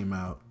remember they came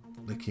out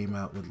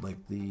with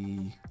like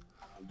the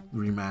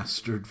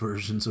remastered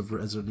versions of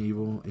Resident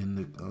Evil in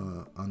the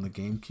on the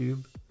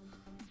GameCube,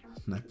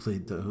 and I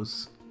played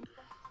those.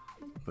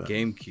 But,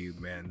 GameCube,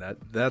 man,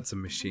 that's a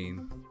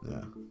machine.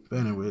 Yeah. But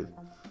anyway,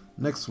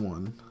 next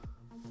one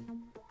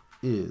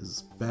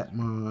is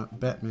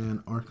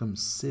Batman Arkham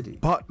City.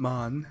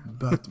 Batman.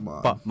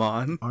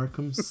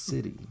 Arkham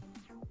City.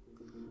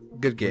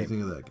 Good What do you game.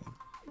 think of that game?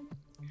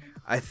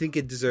 I think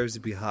it deserves to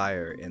be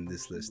higher in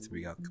this list, to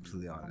be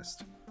completely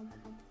honest.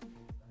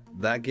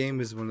 That game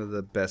is one of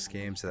the best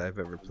games that I've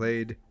ever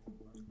played.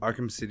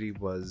 Arkham City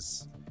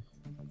was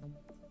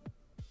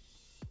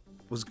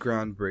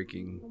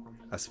groundbreaking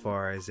as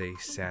far as a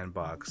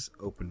sandbox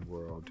open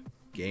world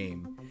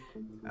game.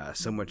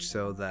 So much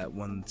so that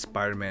when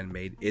Spider-Man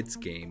made its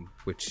game,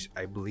 which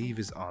I believe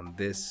is on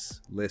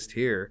this list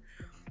here,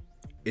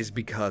 is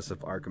because of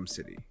Arkham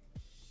City.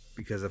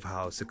 Because of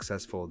how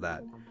successful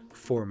that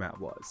format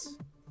was.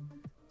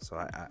 So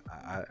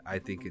I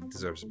think it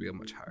deserves to be a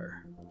much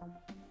higher.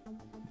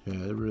 Yeah,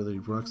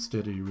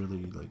 Rocksteady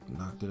really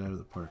knocked it out of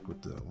the park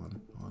with that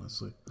one,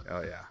 honestly.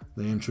 Oh yeah.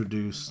 They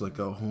introduced a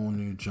whole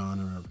new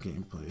genre of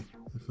gameplay,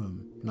 if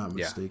I'm not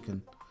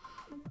mistaken.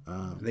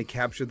 They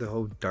captured the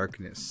whole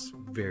darkness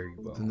very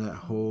well. And that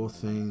whole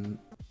thing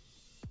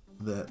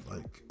that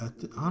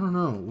I don't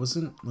know,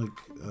 wasn't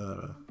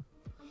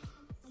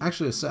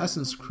actually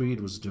Assassin's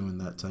Creed was doing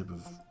that type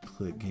of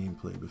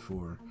gameplay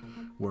before,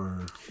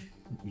 where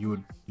you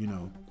would,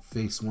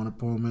 face one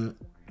opponent,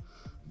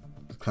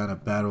 kind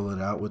of battle it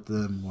out with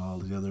them while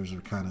the others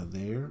are kind of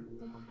there,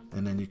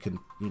 and then you can,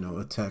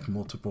 attack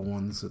multiple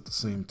ones at the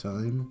same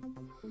time.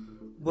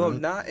 Well,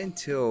 right? not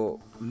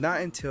until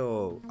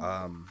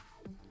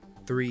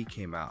 3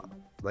 came out.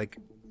 Like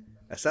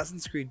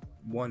Assassin's Creed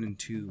 1 and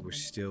 2 were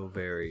still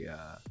very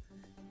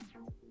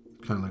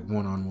kind of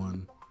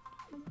one-on-one.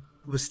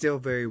 Was still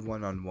very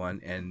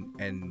one-on-one,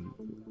 and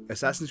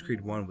Assassin's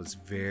Creed 1 was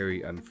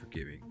very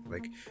unforgiving.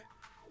 Like,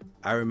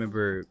 I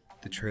remember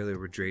the trailer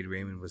where Jade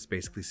Raymond was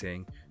basically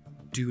saying,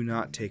 do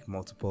not take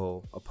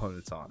multiple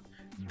opponents on.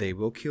 They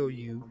will kill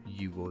you,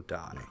 you will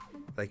die.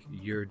 Like,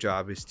 your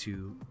job is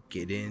to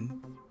get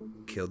in,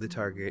 kill the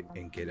target,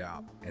 and get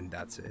out, and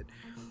that's it.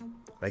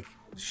 Like,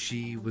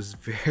 she was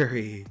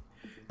very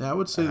Yeah, I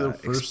would say the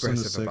first and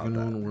the expressive about second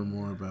that. one were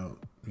more about,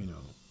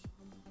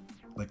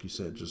 like you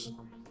said, just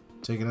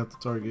taking out the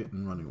target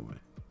and running away.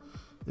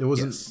 It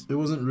wasn't. Yes. It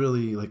wasn't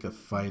really like a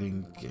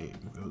fighting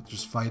game. It was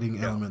just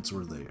fighting elements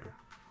were there.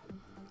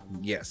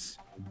 Yes,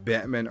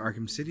 Batman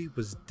Arkham City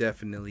was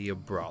definitely a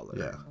brawler.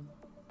 Yeah,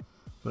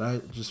 but I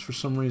just for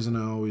some reason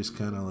I always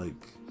kind of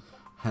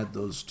had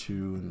those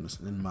two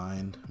in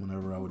mind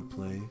whenever I would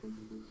play.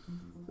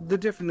 They're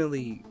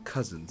definitely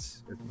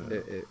cousins,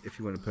 if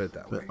you want to put it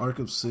that But way.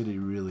 Arkham City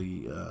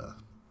really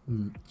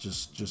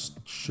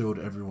just showed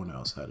everyone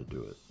else how to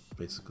do it,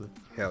 basically.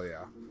 Hell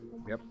yeah.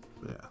 Yep.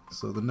 Yeah.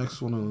 So the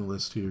next one on the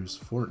list here is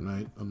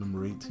Fortnite on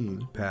number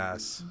 18.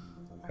 Pass.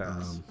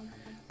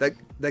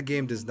 That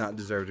game does not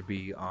deserve to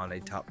be on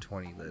a top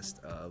 20 list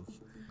of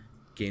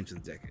games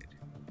of the decade.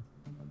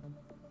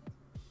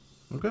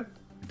 Okay.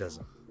 It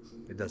doesn't.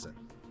 It doesn't.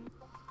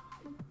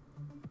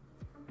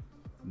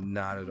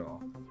 Not at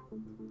all.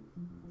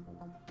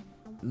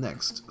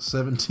 Next,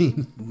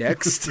 17.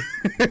 Next.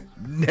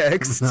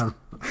 Next. No,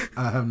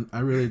 I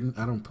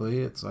don't play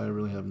it, so I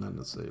really have nothing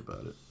to say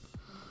about it.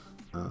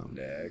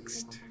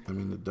 Next. I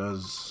mean, it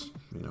does,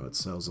 it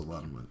sells a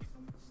lot of money.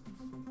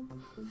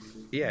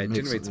 Yeah, it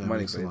generates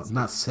money, makes but a lot. it's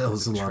Not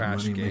sells a it's a lot of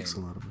trash money, game. makes a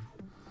lot of money.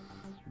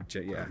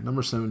 Yeah.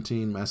 Number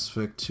 17, Mass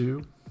Effect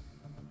 2.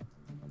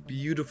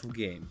 Beautiful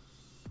game.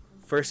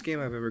 First game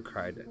I've ever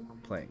cried at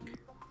playing.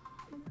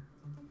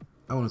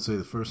 I wouldn't say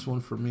the first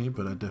one for me,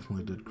 but I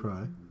definitely did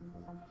cry.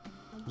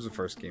 It was the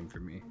first game for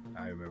me.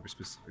 I remember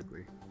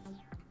specifically.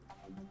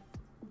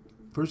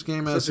 First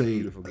game Such as a a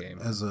beautiful game.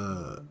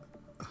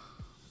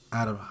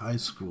 out of high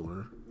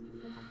schooler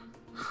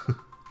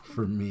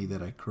for me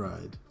that I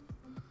cried.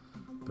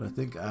 But I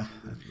think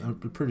I'm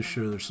pretty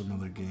sure there's some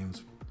other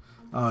games.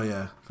 Oh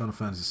yeah, Final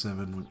Fantasy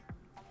VII.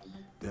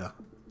 Yeah,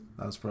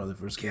 that was probably the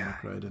first game I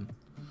cried in.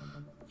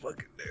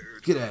 Fucking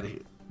nerd. Get out of here.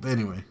 But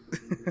anyway,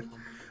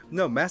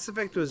 No, Mass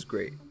Effect was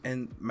great.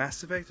 And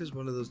Mass Effect is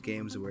one of those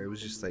games where it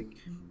was just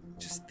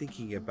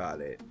thinking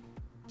about it,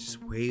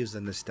 just waves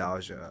of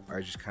nostalgia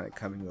are just kind of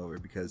coming over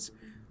because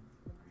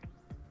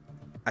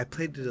I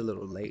played it a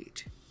little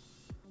late.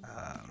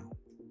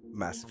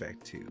 Mass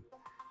Effect 2.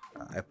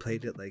 I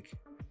played it I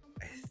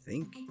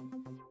think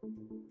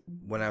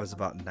when I was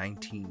about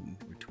 19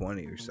 or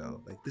 20 or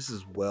so. This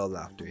is well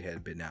after it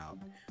had been out.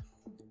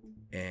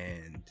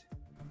 And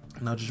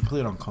now did you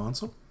play it on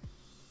console?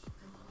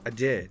 I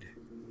did.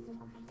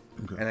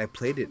 Okay. And I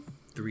played it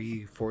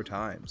 3-4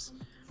 times.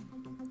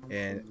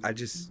 And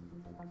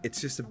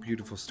it's just a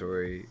beautiful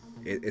story.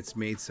 It's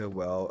made so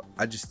well.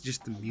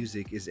 Just the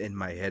music is in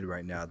my head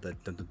right now. Yeah,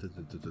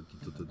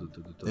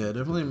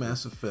 definitely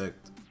Mass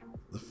Effect.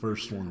 The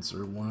first ones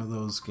are one of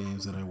those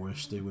games that I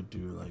wish they would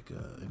do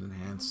an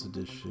enhanced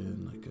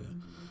edition,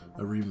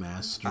 a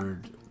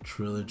remastered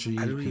trilogy,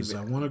 because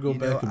I want to go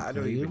back and I play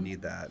don't even them.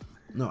 need that.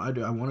 No, I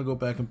do. I want to go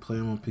back and play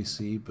them on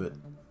PC, but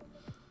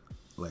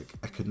like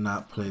I could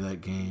not play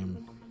that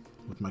game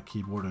with my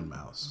keyboard and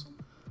mouse.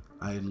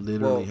 I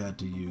literally had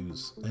to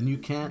use, and you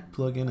can't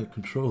plug in a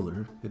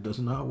controller. It does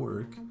not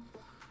work.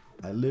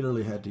 I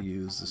literally had to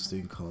use this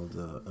thing called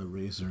a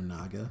Razer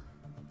Naga.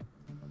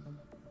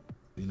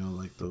 You know,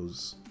 like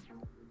those.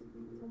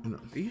 You know,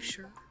 Are you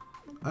sure?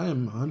 I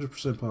am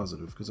 100%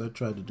 positive because I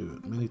tried to do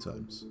it many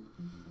times.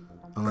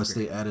 Unless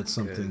they added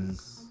something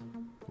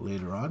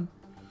later on.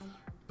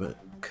 But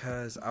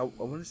Because I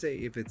want to say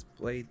if it's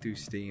played through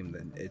Steam,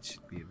 then it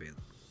should be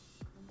available.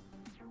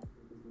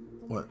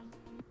 what?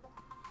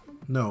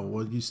 No,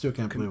 well, you still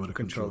can't play with a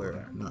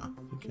controller. No,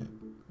 you can't.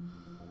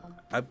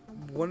 I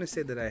want to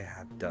say that I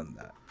have done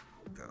that,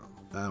 though.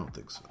 I don't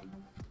think so.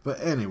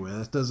 But anyway,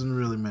 that doesn't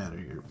really matter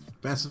here.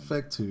 Mass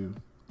Effect 2.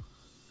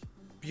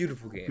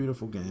 Beautiful game.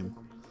 Beautiful game.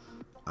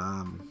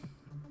 I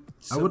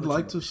So would much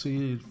like to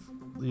emotion.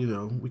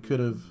 see, we could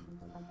have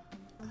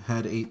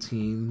had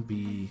 18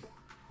 be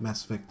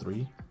Mass Effect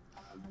 3.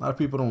 A lot of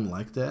people don't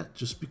like that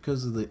just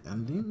because of the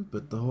ending,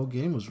 but the whole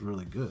game was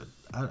really good.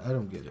 I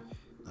don't get it.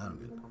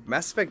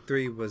 Mass Effect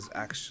 3 was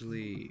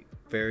actually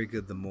very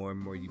good the more and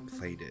more you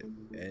played it.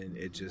 And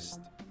it just...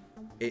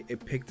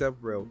 It picked up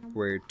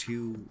where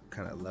 2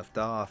 kind of left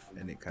off,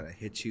 and it kind of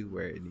hit you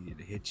where it needed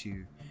to hit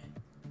you.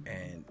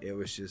 And it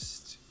was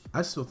just...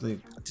 I still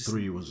think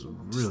 3 was a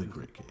really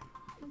great game.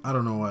 I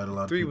don't know why a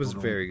lot of 3 people was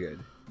don't. very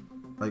good.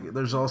 Like,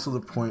 there's also the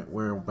point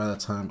where by the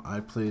time I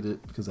played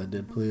it, because I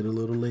did play it a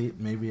little late,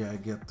 maybe I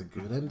get the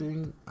good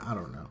ending. I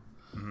don't know.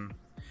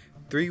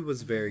 3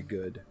 was very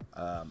good,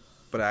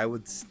 but I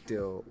will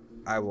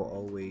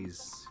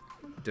always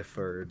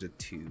defer to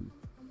 2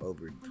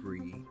 over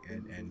 3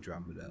 and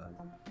Andromeda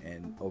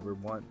and over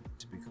 1,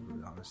 to be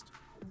completely honest.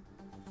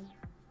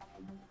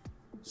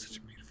 Such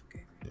a beautiful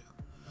game. Yeah.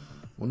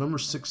 Well, number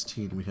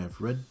 16, we have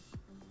Red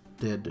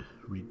Dead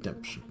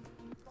Redemption.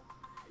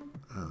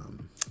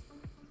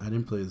 I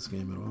didn't play this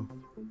game at all.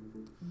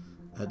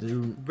 I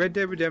do. Red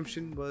Dead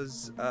Redemption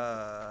was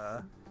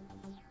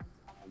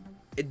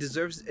it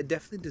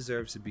definitely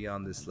deserves to be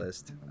on this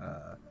list.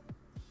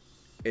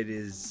 It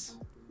is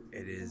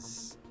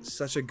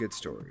such a good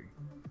story,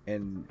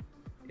 and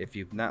if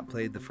you've not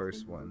played the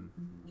first one,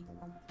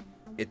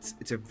 it's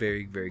a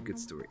very, very good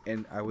story,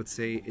 and I would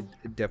say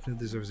it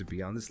definitely deserves to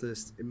be on this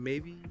list. And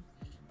maybe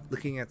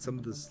looking at some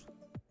of the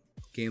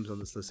games on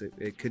this list,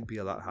 it could be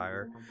a lot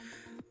higher.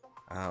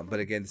 But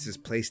again, this is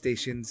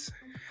PlayStation's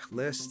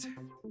list.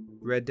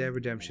 Red Dead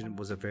Redemption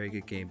was a very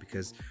good game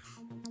because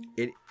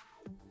it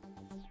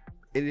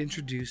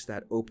introduced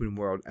that open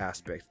world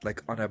aspect,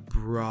 like on a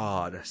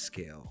broad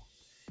scale,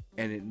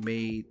 and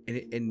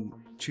and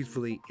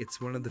truthfully, it's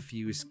one of the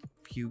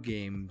few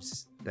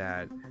games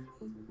that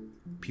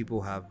people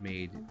have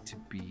made to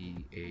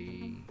be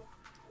a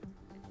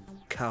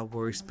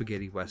cowboy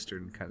spaghetti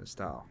western kind of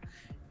style,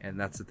 and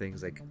that's the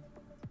things like.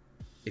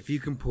 If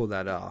you can pull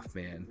that off,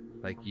 man,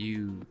 like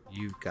you've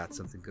got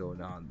something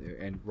going on there.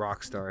 And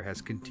Rockstar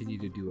has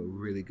continued to do a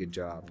really good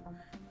job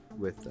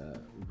with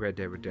Red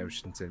Dead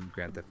Redemptions and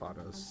Grand Theft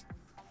Autos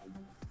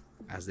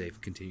as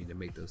they've continued to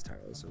make those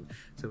titles.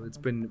 So it's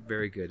been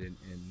very good.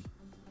 And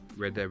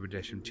Red Dead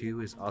Redemption 2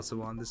 is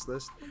also on this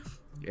list,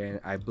 and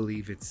I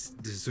believe it's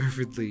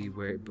deservedly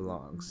where it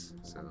belongs.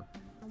 So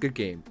good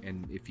game.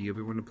 And if you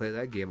ever want to play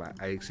that game,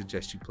 I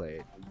suggest you play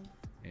it,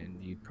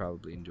 and you'd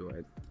probably enjoy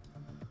it.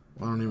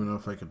 I don't even know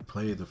if I could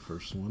play the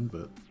first one,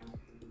 but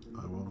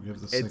I will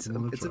give the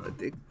second one a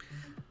try.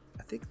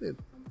 I think that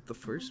the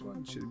first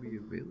one should be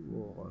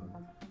available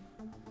on...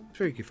 I'm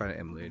sure you can find an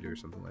emulator or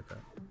something like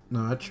that.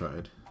 No, I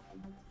tried.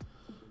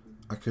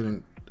 I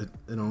couldn't. It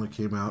only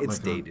came out.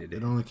 It's like dated.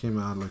 It only came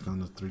out like on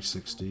the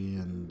 360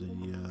 and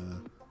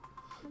the.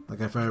 Like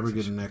if I ever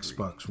get an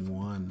Xbox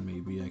One,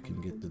 maybe I can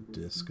get the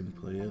disc and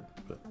play it.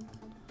 But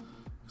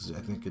 'cause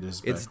I think it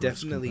is. It's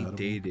definitely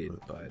dated,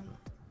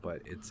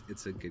 but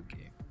it's a good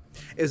game.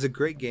 It was a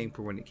great game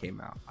for when it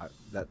came out.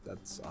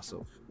 That's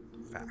also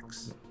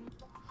facts.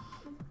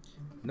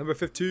 Number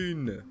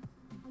 15,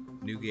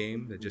 new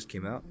game that just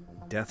came out,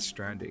 Death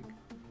Stranding.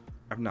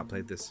 I've not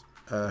played this.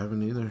 I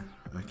haven't either.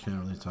 I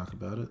can't really talk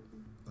about it.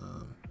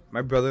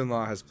 My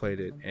brother-in-law has played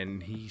it,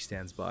 and he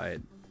stands by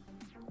it.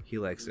 He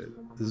likes it.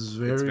 This is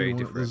It's very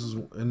different. This is,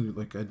 and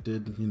like I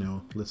did,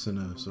 listen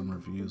to some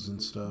reviews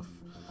and stuff.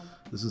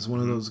 This is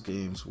one of those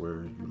games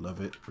where you love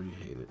it or you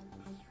hate it.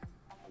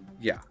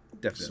 Yeah,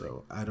 definitely.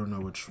 So I don't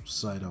know which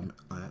side I'm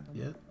at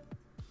yet.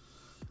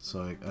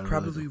 So I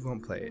probably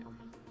won't play it.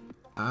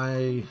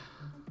 I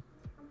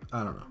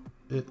don't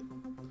know.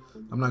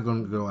 I'm not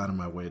going to go out of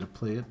my way to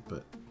play it,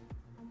 but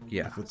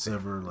yeah, if it's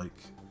ever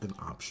like an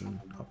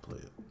option, I'll play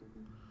it.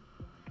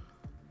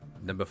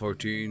 Number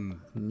 14,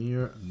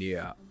 Nier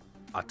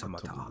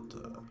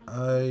Automata.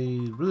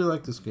 I really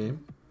like this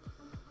game.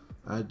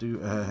 I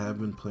have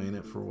been playing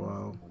it for a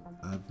while.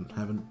 I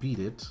haven't beat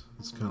it.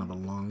 It's kind of a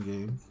long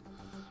game,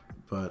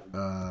 but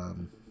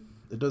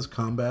it does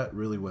combat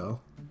really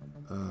well.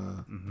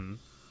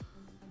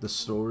 The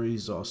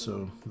story's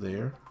also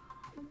there.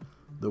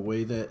 the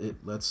way that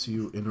it lets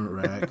you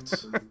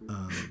interact.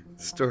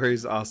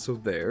 Story's also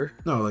there.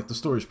 No, like the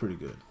story's pretty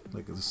good.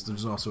 Like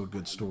there's also a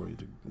good story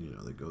to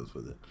that goes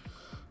with it.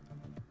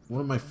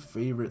 One of my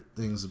favorite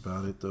things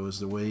about it though is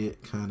the way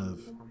it kind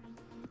of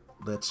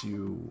lets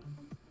you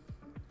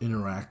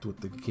interact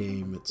with the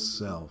game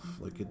itself.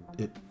 Like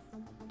it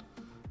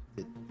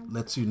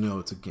lets you know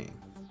it's a game,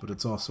 but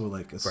it's also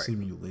like a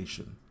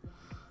simulation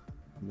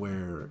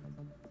where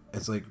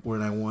it's like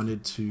when I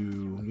wanted to,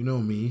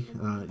 me,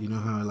 you know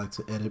how I like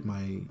to edit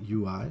my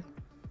UI?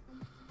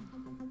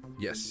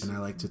 Yes. And I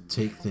like to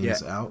take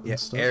things out and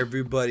stuff.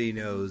 Everybody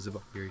knows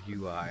about your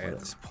UI at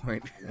this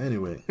point.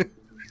 Anyway.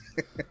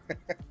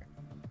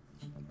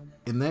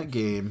 In that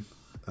game,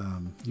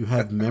 you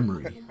have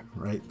memory,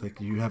 right? Like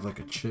you have like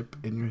a chip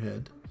in your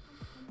head.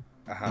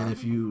 Uh-huh. And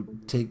if you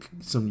take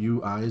some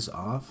UIs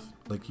off,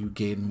 like you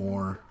gain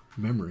more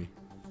memory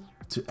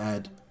to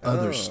add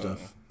other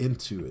stuff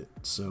into it.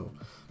 So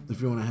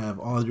if you want to have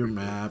all your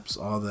maps,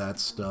 all that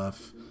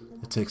stuff,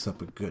 it takes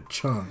up a good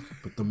chunk.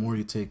 But the more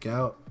you take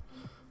out,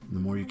 the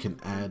more you can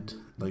add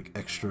like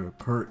extra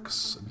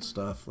perks and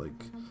stuff.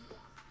 Like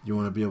you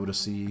want to be able to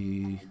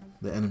see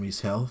the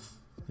enemy's health.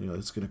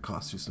 It's going to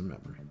cost you some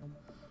memory.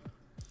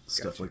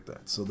 Stuff like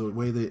that. So the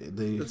way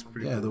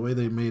the way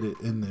they made it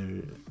in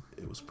there,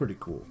 it was pretty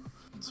cool.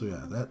 So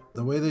yeah,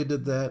 the way they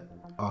did that,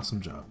 awesome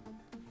job.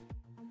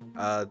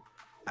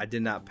 I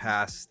did not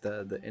pass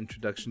the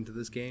introduction to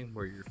this game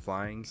where you're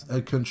flying.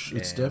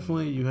 It's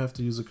definitely, you have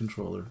to use a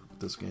controller with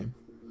this game.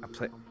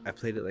 I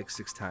played it like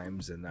 6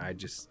 times and I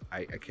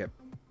kept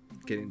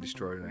getting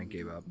destroyed and I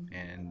gave up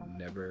and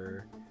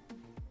never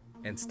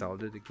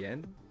installed it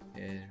again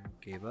and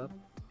gave up,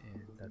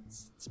 and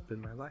it's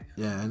been my life.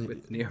 Yeah, and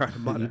with Nier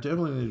Automata. You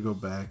definitely need to go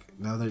back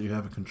now that you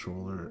have a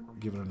controller.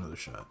 Give it another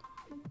shot.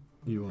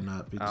 You will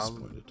not be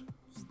disappointed.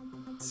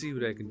 See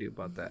what I can do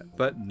about that.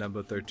 But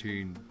number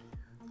 13,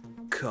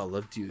 Call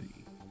of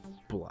Duty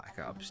Black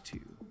Ops 2.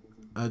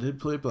 I did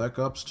play Black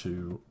Ops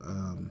 2.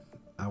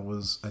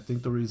 I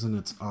think the reason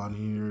it's on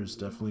here is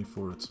definitely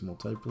for its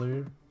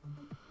multiplayer.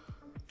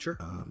 Sure.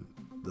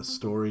 The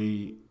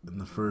story in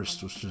the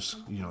first was just,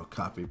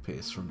 copy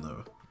paste from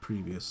the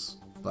previous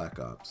Black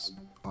Ops.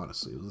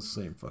 Honestly, it was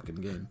the same fucking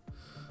game.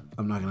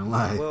 I'm not gonna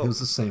lie, it was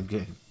the same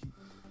game.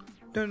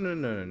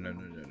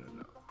 No.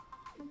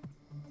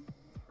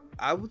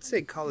 I would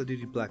say Call of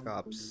Duty Black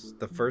Ops,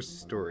 the first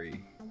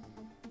story,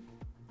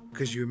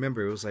 because you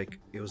remember it was like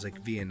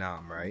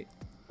Vietnam, right?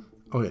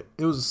 Okay,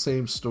 it was the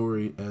same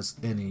story as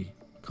any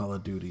Call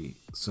of Duty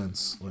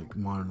since like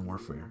Modern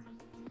Warfare.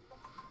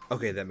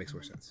 Okay, that makes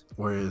more sense.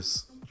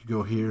 Whereas you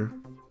go here,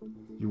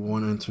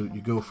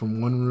 you go from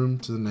one room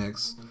to the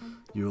next,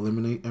 you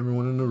eliminate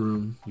everyone in the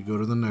room, you go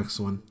to the next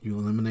one, you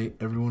eliminate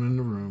everyone in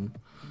the room,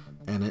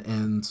 and it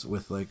ends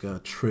with like a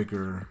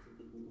trigger,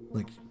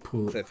 like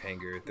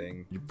cliffhanger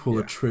thing. You pull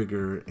a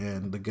trigger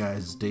and the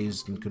guy's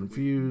dazed and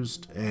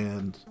confused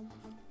and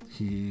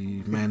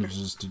he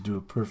manages to do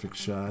a perfect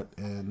shot,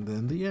 and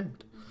then the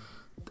end.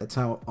 That's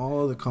how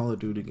all the Call of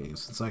Duty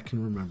games, since I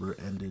can remember,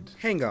 ended.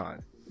 Hang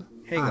on.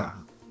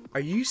 Are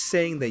you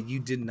saying that you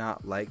did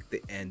not like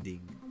the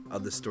ending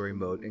of the story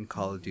mode in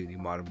Call of Duty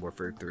Modern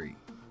Warfare 3?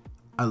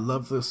 I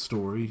love the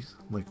story,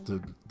 like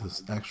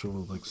this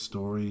actual like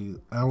story.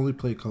 I only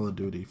play Call of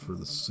Duty for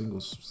the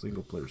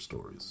single player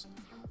stories.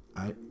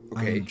 I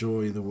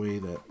enjoy the way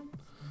that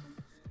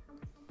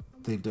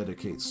they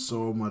dedicate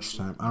so much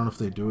time. I don't know if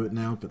they do it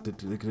now, but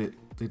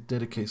they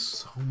dedicate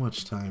so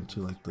much time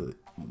to like the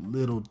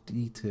little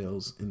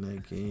details in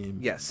that game.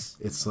 Yes,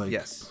 it's like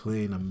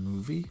playing a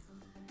movie.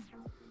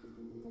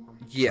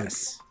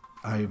 Yes,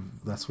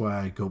 that's why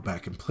I go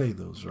back and play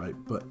those, right?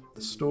 But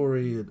the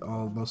story and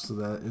most of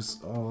that is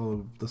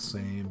all the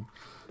same.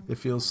 It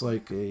feels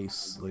like a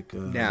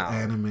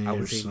anime I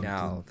would or say something.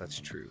 Now that's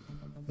true.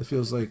 It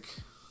feels like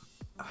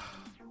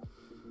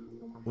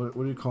what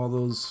do you call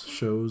those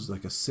shows?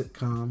 Like a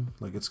sitcom?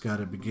 Like it's got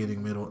a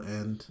beginning, middle,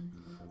 end.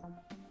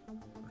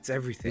 It's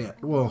everything. Yeah.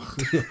 Well,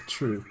 yeah,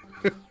 true.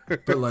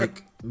 But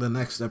like the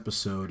next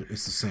episode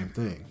is the same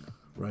thing,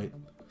 right?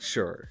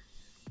 Sure.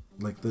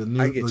 Like the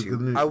new. I get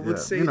you. I would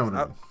say. You know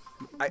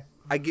what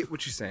I get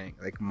what you're saying.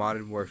 Like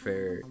Modern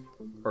Warfare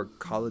or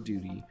Call of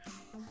Duty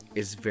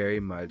is very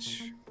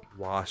much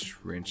wash,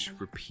 rinse,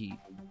 repeat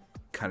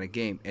kind of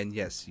game. And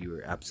yes, you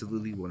are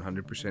absolutely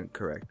 100%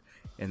 correct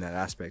in that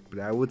aspect. But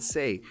I would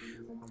say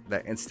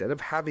that instead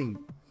of having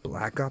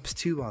Black Ops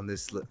 2 on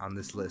this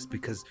list,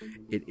 because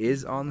it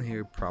is on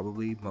here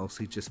probably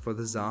mostly just for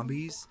the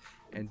zombies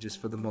and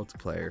just for the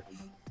multiplayer,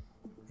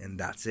 and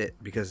that's it.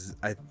 Because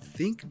I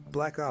think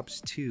Black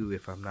Ops 2,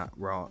 if I'm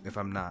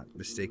not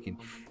mistaken,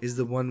 is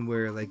the one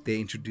where like they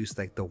introduced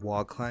like the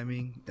wall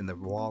climbing and the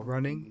wall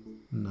running.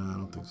 No, I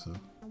don't think so.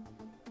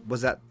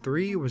 Was that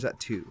 3 or was that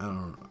 2? I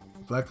don't know.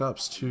 Black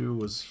Ops 2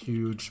 was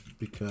huge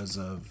because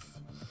of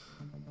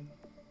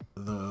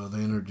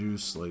they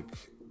introduced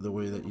like the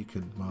way that you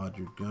could mod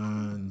your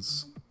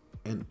guns,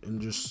 and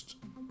just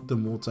the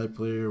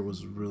multiplayer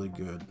was really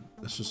good.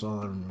 That's just all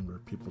I remember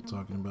people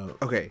talking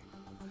about. Okay,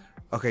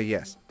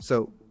 yes.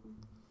 So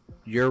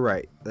You're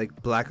right.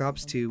 Like, Black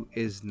Ops 2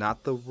 is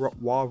not the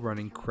wall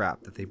running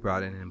crap that they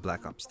brought in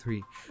Black Ops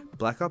 3.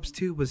 Black Ops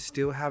 2 was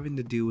still having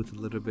to do with a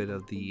little bit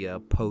of the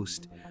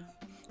post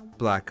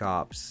Black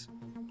Ops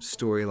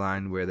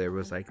storyline, where there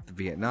was like the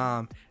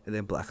Vietnam, and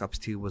then Black Ops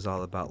 2 was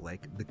all about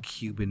like the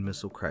Cuban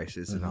Missile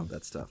Crisis and all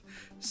that stuff.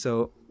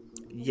 So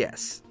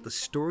yes, the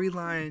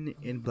storyline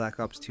in Black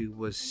Ops 2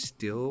 was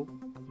still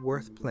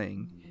worth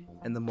playing,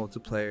 and the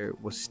multiplayer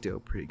was still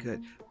pretty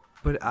good.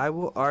 But I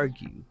will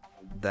argue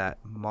that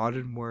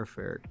Modern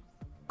Warfare,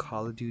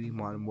 Call of Duty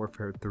Modern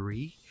Warfare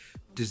 3,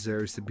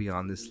 deserves to be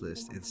on this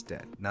list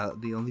instead. Now,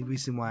 the only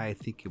reason why I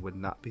think it would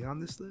not be on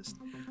this list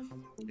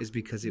is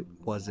because it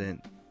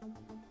wasn't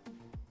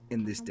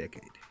in this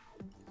decade.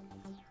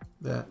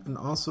 That, and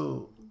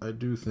also, I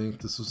do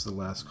think this was the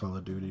last Call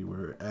of Duty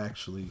where it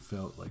actually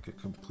felt like a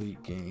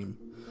complete game,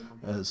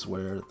 as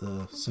where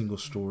the single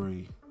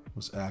story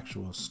was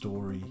actual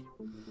story,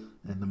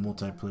 and the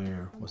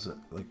multiplayer was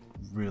like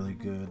really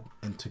good,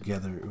 and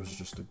together it was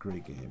just a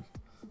great game.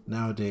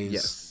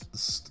 Nowadays,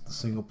 the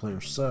single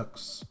player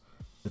sucks.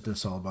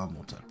 It's all about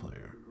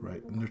multiplayer,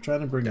 right? And they're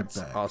trying to bring it back.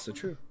 That's also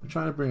true. They're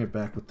trying to bring it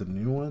back with the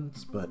new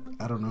ones, but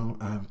I don't know.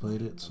 I haven't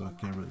played it, so I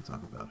can't really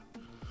talk about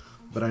it.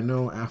 But I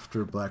know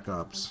after Black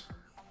Ops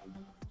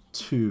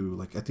 2,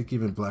 like I think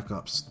even Black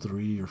Ops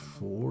 3 or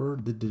 4,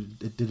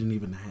 it didn't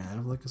even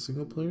have like a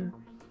single player.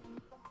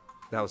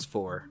 That was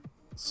 4.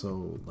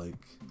 So like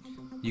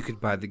you could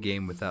buy the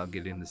game without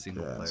getting the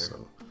single player.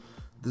 So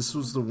this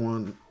was the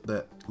one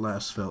that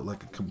last felt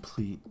like a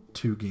complete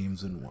 2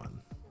 games in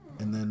one,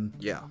 and then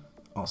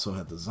also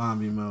had the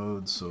zombie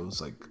mode. So it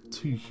was like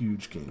 2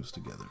 huge games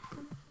together.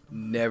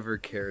 Never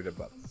cared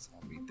about the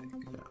zombie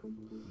thing. Yeah.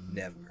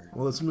 Never.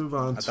 Well, let's move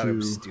on I thought it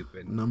was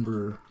stupid.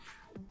 Number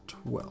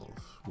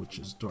 12, which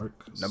is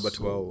Dark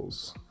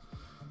Souls.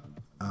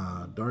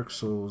 Dark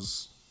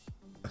Souls,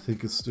 I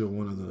think it's still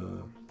one of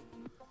the,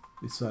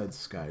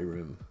 besides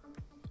Skyrim.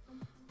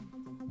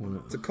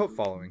 It's a cult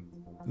following.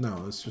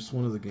 No, it's just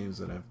one of the games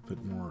that I've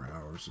put more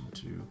hours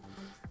into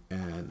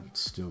and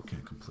still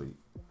can't complete.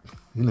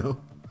 You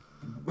know?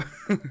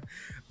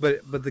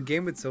 but the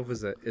game itself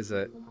is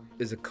a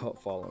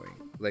cult following.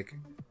 Like,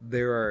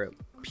 there are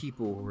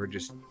people who are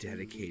just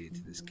dedicated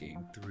to this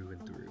game through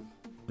and through.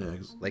 Yeah,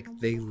 like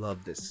they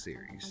love this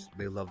series.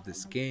 They love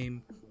this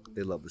game.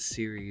 They love the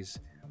series.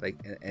 Like,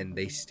 and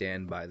they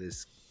stand by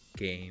this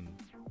game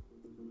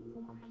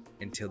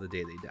until the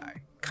day they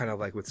die. Kind of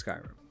like with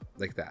Skyrim.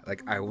 Like that.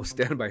 Like, I will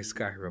stand by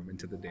Skyrim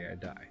until the day I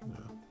die.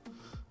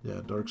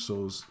 Yeah, Dark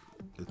Souls,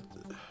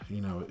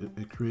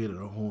 it created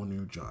a whole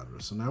new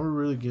genre. So now we're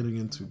really getting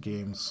into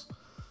games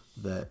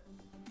that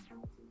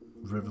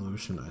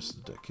revolutionized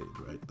the decade,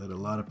 right? That a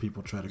lot of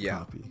people try to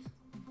copy.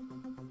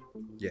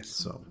 Yes.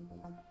 So,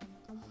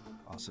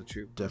 also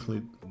true.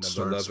 Definitely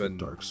starts with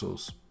Dark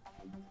Souls.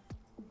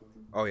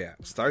 Oh yeah,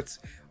 starts.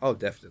 Oh,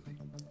 definitely.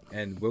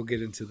 And we'll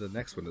get into the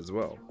next one as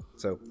well.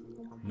 So,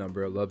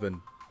 number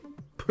 11,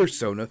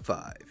 Persona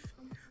 5.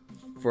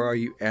 For all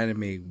you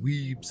anime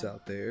weebs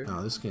out there.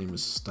 Oh, this game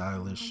is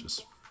stylish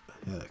as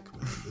heck,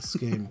 man. This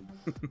game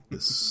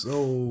is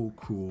so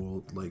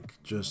cool.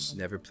 Like, just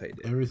never played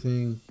it.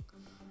 Everything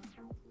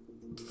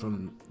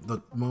from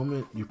the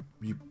moment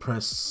you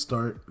press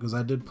start, because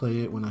I did play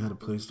it when I had a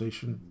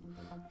PlayStation.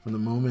 From the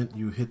moment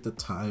you hit the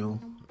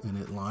tile and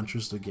it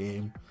launches the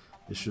game,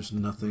 it's just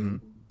nothing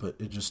but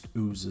it just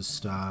oozes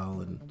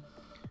style and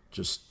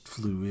just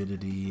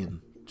fluidity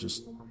and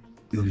just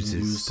the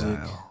music,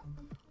 style.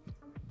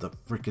 The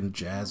freaking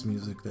jazz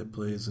music that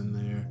plays in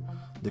there,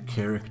 the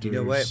characters, you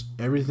know what?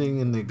 Everything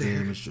in the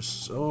game is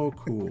just so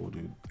cool,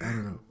 dude. I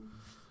don't know.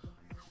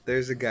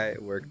 There's a guy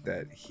at work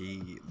that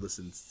he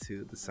listens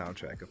to the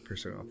soundtrack of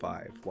Persona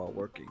 5 while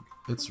working.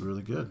 It's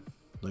really good.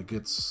 Like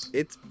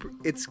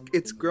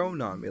it's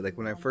grown on me. Like,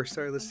 when I first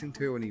started listening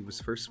to it, when he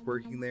was first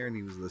working there and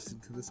he was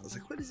listening to this, I was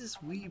like, what is this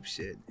weeb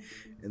shit?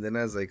 And then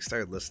I was like,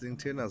 started listening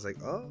to it and I was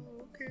like, oh,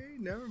 okay,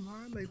 never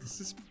mind. Like, this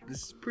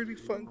is pretty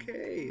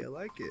funky. I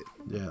like it.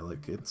 Yeah,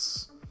 like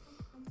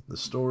the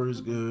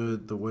story's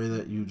good. The way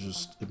that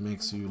it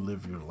makes you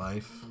live your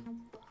life.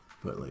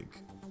 But like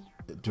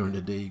during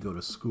the day you go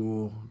to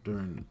school,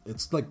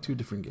 it's like 2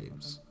 different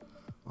games,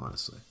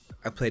 honestly.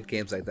 I played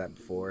games like that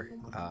before.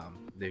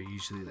 They're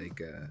usually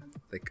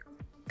like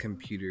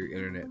computer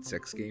internet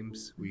sex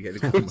games where you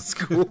had to go to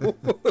school.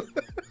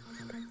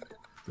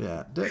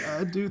 Yeah,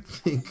 I do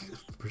think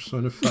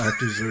Persona 5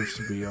 deserves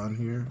to be on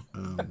here.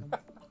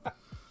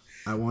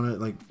 I want it,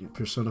 like,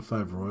 Persona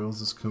 5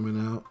 Royals is coming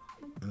out,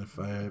 and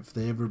if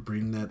they ever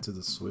bring that to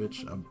the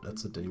Switch,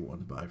 that's a day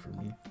one buy for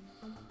me.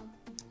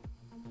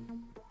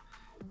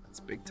 It's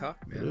big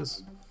talk, man. It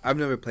is. I've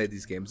never played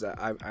these games.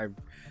 I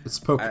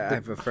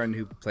have a friend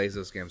who plays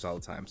those games all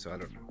the time, so I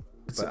don't know.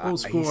 It's an old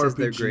school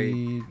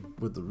RPG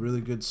with a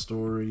really good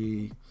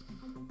story.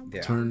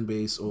 Yeah,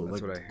 turn-based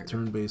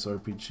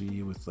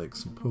RPG with like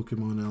some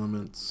Pokemon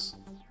elements.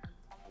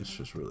 It's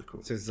just really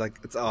cool. So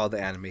it's all the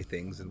anime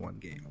things in one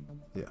game.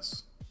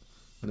 Yes,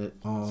 and it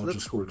all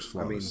just works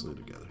flawlessly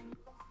together.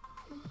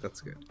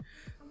 That's good.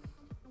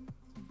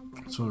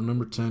 So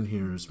number 10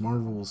 here is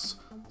Marvel's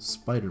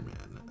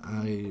Spider-Man.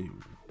 I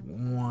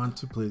want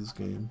to play this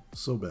game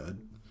so bad.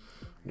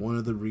 One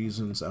of the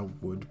reasons I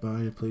would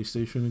buy a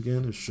PlayStation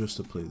again is just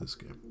to play this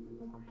game.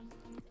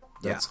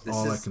 That's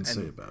all I can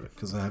say about it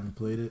because I haven't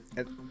played it.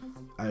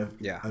 I've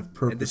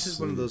purposely. And this is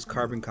one of those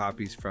carbon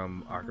copies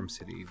from Arkham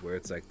City where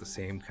it's like the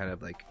same kind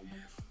of like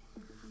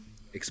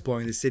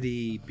exploring the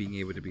city, being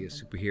able to be a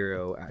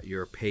superhero at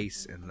your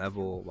pace and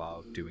level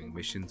while doing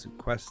missions and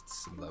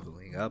quests and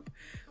leveling up.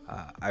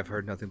 I've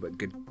heard nothing but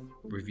good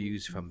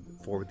reviews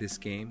for this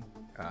game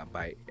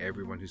by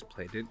everyone who's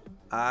played it.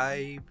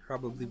 I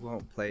probably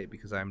won't play it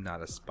because I'm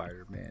not a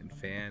Spider-Man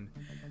fan.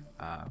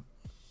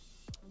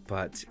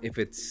 But if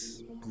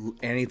it's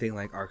anything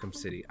like Arkham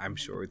City, I'm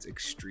sure it's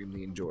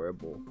extremely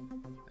enjoyable.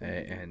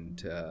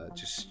 And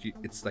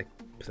it's like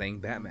playing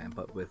Batman,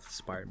 but with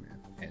Spider-Man.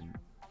 And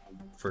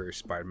for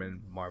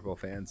Spider-Man Marvel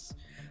fans,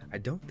 I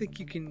don't think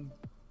you can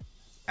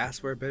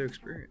ask for a better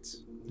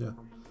experience. Yeah,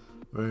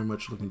 very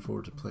much looking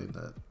forward to playing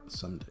that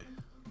someday.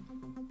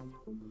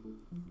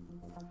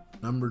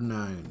 Number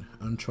 9,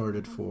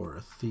 Uncharted 4: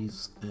 A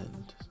Thief's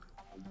End.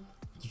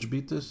 Did you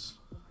beat this?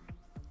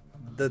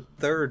 The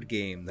third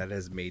game that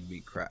has made me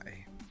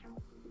cry.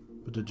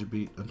 But did you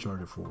beat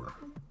Uncharted 4?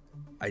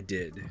 I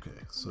did.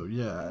 Okay, so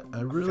yeah,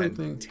 I really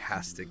think...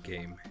 Fantastic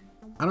game.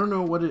 I don't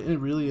know what it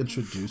really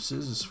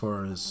introduces as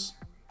far as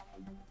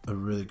a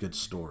really good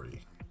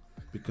story.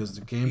 Because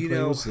the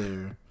gameplay was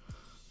there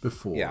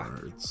before. Yeah.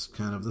 It's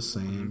kind of the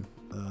same.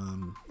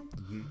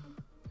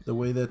 The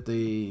way that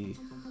they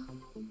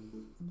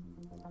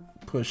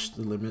push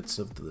the limits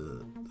of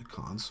the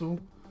console.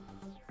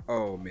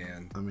 Oh,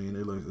 man. I mean,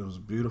 it was a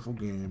beautiful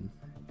game.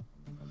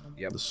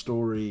 Yep. The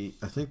story,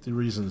 I think the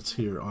reason it's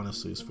here,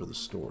 honestly, is for the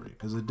story.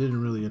 Because it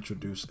didn't really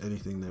introduce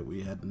anything that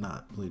we had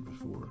not played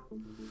before.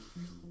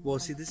 Well,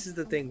 see, this is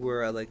the thing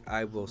where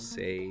I will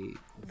say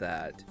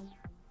that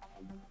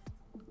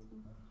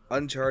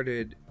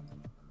Uncharted,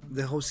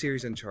 the whole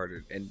series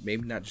Uncharted, and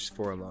maybe not just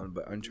 4 alone,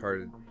 but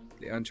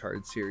the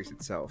Uncharted series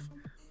itself,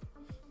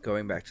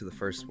 going back to the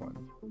first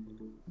one,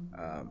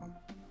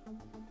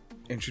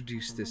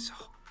 introduced this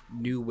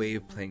new way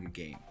of playing a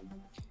game,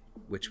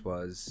 which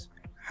was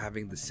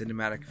having the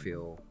cinematic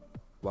feel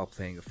while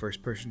playing a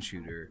first-person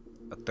shooter,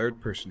 a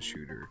third-person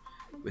shooter,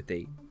 with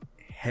a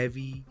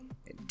heavy,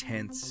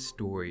 intense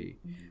story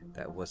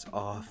that was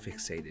all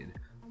fixated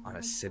on a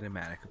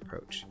cinematic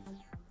approach.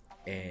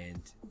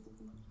 And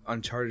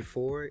Uncharted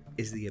 4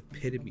 is the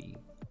epitome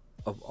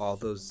of all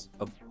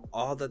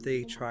that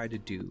they tried to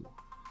do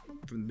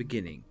from the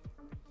beginning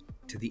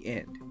to the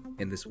end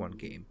in this one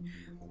game.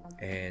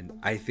 And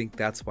I think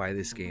that's why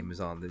this game is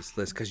on this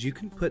list, because you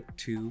can put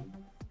 2,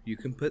 you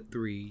can put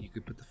 3, you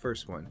can put the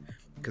first one,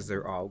 because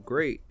they're all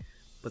great.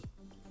 But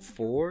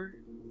 4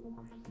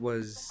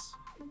 was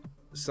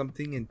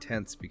something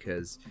intense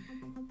because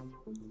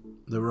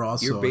they were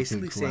also, I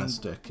think,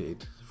 last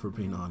decade, for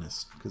being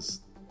honest.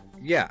 Because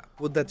yeah,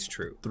 well, that's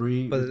true.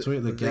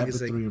 The gap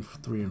between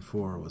 3 and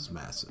 4 was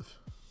massive.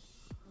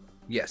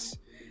 Yes,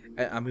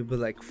 I mean, but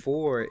like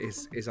 4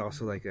 is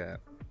also like a.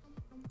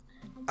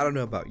 I don't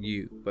know about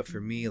you, but for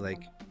me,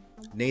 like,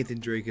 Nathan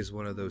Drake is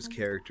one of those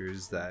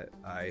characters that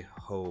I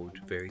hold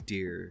very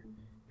dear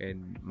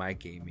in my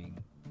gaming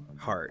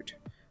heart,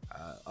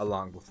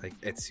 along with like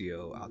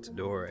Ezio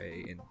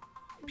Altadore and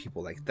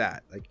people like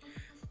that.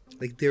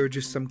 Like there are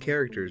just some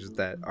characters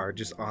that are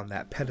just on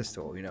that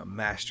pedestal,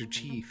 Master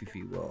Chief, if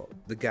you will,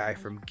 the guy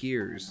from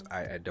Gears.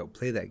 I don't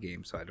play that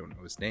game, so I don't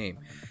know his name.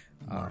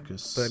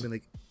 Marcus. But I mean,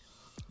 like,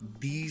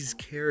 these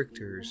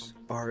characters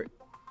are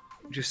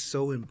just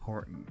so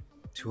important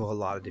to a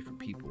lot of different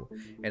people,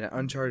 and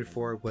Uncharted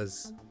 4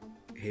 was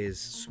his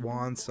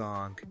swan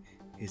song,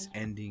 his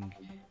ending,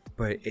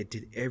 but it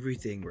did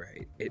everything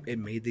right. It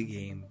made the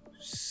game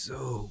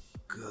so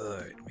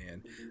good,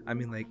 man. I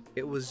mean, like,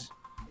 it was.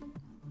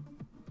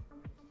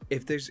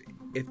 If there's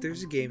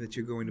a game that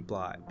you're going to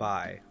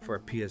buy for a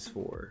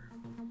PS4,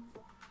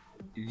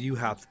 you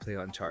have to play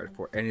Uncharted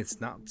 4, and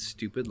it's not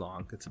stupid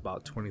long. It's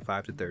about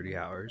 25 to 30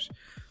 hours.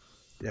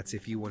 That's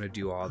if you want to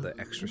do all the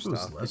extra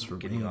stuff. Less for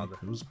me.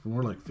 It was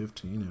more like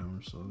 15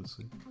 hours,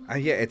 honestly.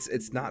 Yeah,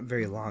 it's not a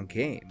very long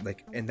game.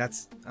 Like, and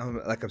that's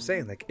like I'm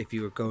saying, like, if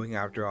you were going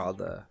after all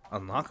the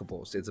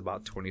unlockables, it's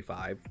about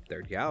 25,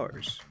 30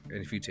 hours. And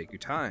if you take your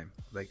time,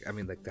 like, I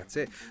mean, like, that's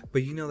it.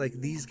 But like,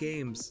 these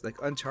games, like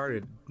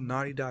Uncharted,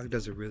 Naughty Dog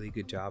does a really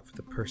good job for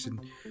the person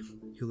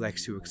who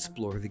likes to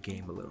explore the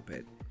game a little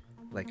bit.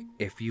 Like,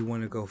 if you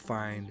want to go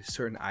find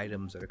certain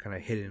items that are kind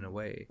of hidden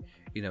away,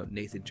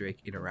 Nathan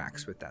Drake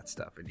interacts with that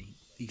stuff, and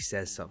he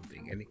says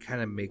something, and it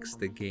kind of makes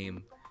the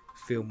game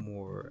feel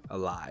more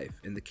alive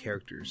and the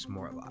characters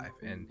more alive.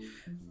 And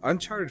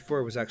Uncharted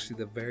 4 was actually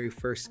the very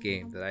first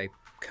game that I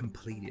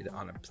completed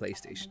on a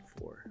PlayStation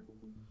 4.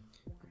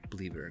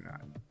 Believe it or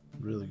not.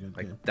 Really good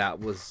game. That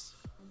was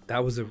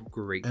a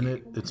great game.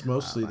 And it's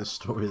mostly the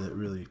story that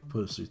really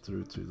pushes you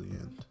through to the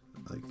end.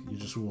 Like, you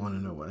just want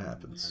to know what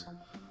happens.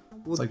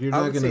 Well, it's like you're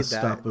not going to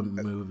stop a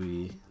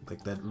movie,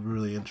 like that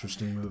really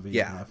interesting movie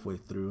halfway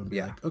through and be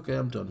like, okay,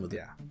 I'm done with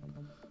it.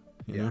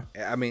 You know?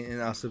 I mean,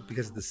 and also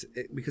because of this,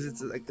 because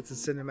it's like it's a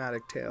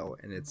cinematic tale,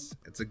 and it's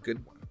a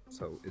good one,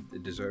 so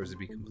it deserves to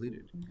be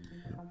completed.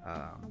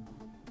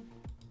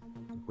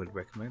 Would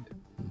recommend.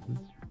 Mm-hmm.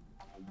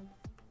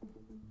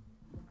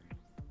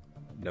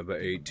 Number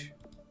 8,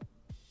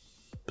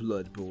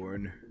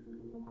 Bloodborne.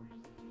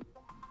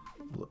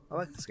 I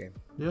like this game.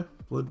 Yeah,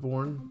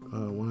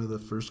 Bloodborne. One of the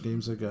first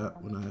games I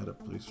got when I had a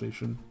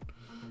PlayStation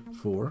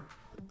 4.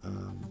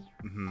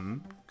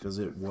 Because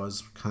it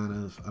was kind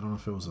of, I don't know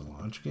if it was a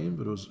launch game,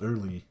 but it was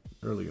early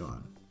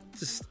on.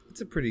 It's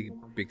a pretty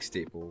big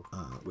staple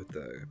with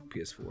the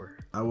PS4.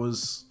 I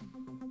was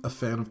a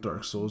fan of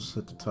Dark Souls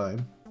at the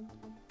time.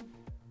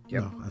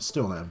 Yep. No, I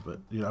still am,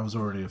 but I was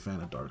already a fan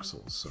of Dark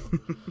Souls. So,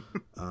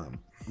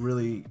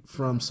 really,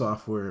 From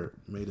Software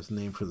made a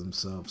name for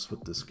themselves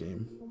with this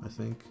game. I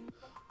think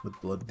with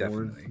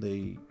Bloodborne,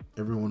 Definitely.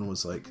 everyone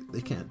was like,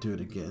 they can't do it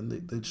again.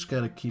 They just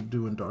gotta keep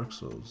doing Dark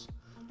Souls.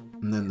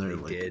 And then they're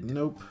like,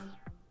 nope,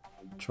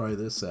 try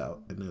this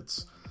out, and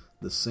it's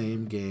the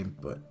same game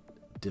but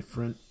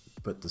different,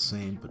 but the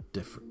same but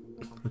different.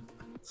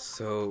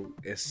 So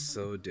it's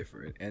so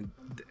different, and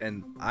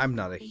I'm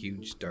not a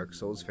huge Dark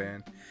Souls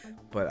fan,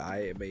 but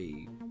I'm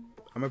a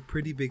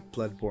pretty big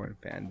Bloodborne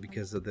fan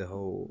because of the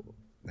whole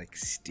like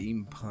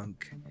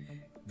steampunk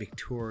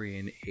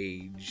Victorian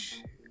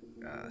age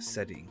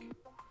setting.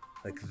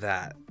 Like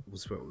that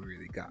was what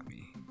really got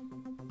me.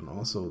 And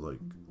also, like,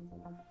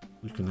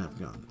 you can have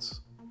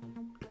guns.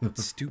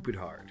 Stupid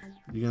hard.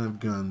 You can have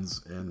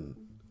guns, and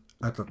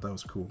I thought that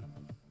was cool.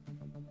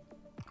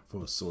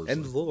 For swords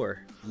and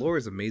lore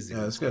is amazing.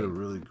 Yeah, it's got a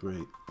really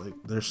great, like,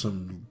 there's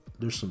some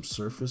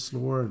surface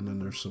lore, and then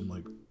there's some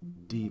like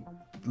deep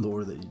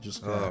lore that you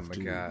just have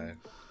to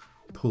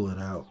pull it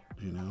out,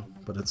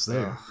 but it's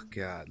there. Oh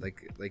god,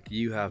 like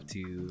you have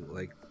to,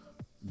 like,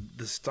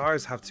 the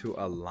stars have to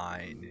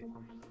align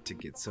to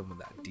get some of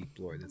that deep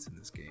lore that's in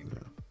this game.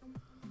 Yeah.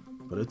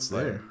 But it's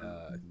there.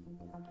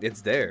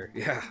 It's there.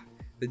 Yeah,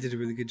 they did a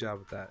really good job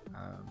with that.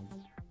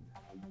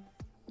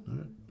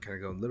 Kind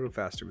of going a little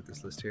faster with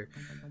this list here.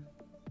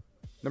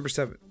 Number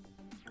 7,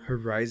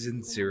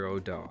 Horizon Zero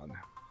Dawn.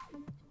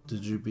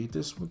 Did you beat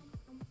this one?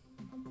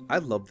 I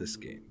love this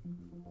game.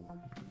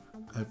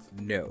 I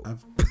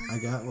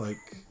got like,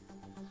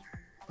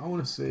 I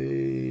want to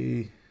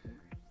say,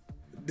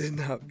 did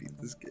not beat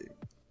this game.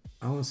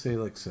 I want to say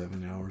like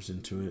 7 hours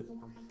into it.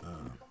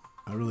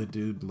 I really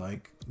do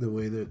like the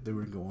way that they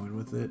were going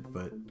with it,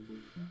 but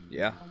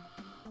yeah,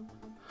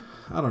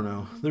 I don't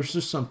know. There's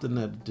just something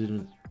that I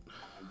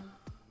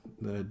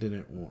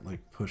didn't want, like,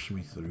 push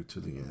me through to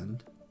the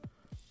end.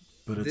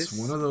 But it's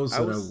one of those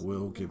that I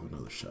will give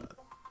another shot,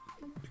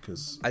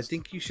 because I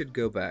think you should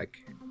go back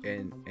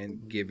and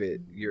give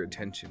it your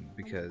attention,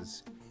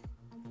 because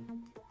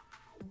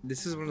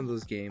this is one of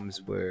those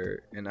games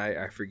where, and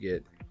I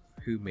forget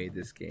who made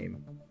this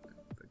game,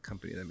 the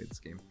company that made this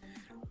game,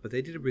 but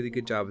they did a really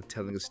good job of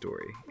telling a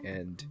story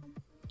and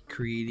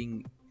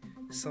creating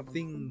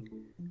something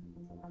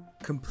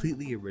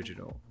completely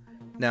original.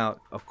 Now,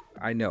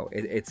 I know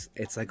it's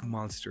like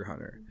Monster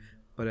Hunter,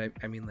 but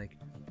I mean, like,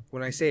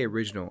 when I say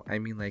original, I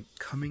mean like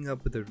coming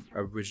up with an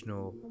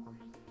original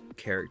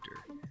character,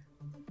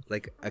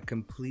 like a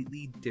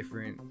completely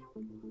different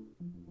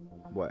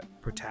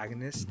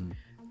protagonist.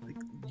 Like,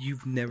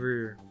 you've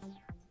never,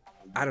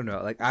 I don't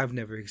know, like, I've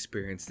never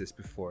experienced this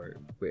before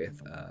with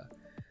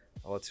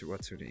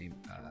what's her name,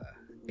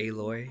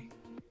 Aloy.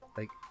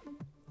 Like,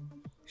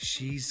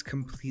 she's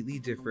completely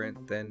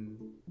different than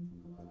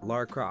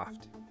Lara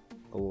Croft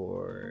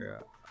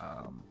or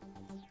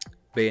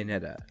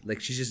Bayonetta.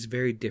 Like, she's just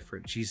very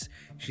different. She's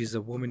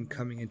a woman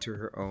coming into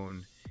her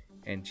own,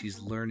 and she's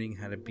learning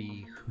how to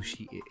be who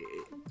she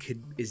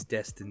is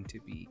destined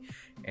to be.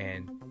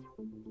 And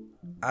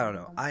I don't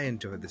know, I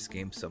enjoyed this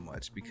game so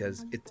much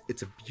because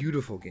it's a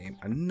beautiful game,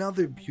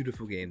 another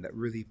beautiful game that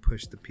really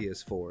pushed the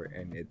PS4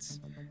 and its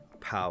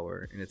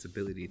power and its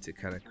ability to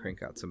kind of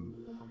crank out some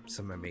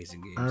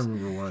amazing games. I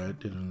remember why I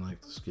didn't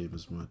like this game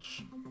as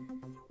much.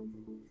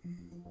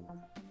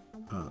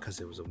 Because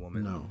it was a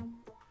woman? No.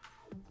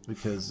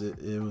 Because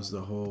it was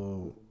the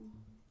whole,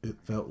 it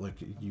felt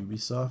like a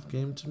Ubisoft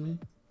game to me.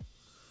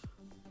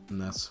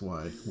 And that's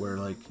why, where,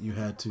 like, you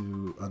had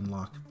to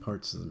unlock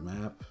parts of the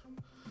map,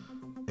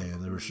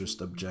 and there was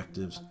just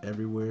objectives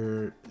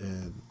everywhere,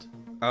 and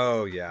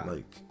oh yeah,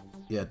 like,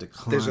 you had to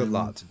climb. There's a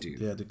lot to do.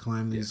 You had to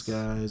climb these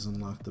guys,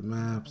 unlock the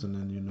maps, and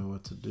then you know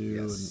what to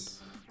do.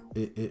 Yes.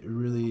 And it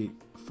really,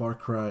 Far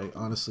Cry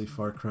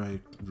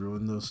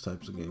ruined those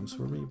types of games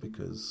for me,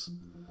 because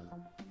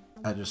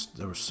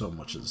there was so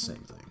much of the same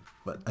thing.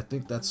 But I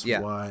think that's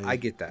why I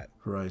get that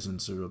Horizon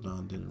Zero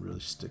Dawn didn't really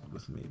stick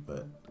with me.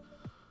 But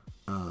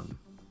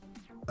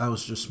that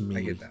was just me.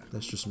 I get that.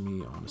 That's just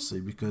me,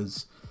 honestly,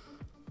 because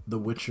The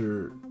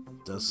Witcher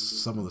does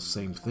some of the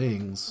same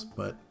things,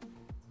 but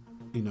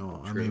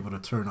I'm able to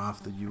turn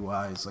off the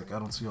UIs. Like, I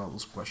don't see all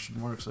those question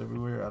marks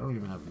everywhere. I don't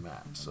even have a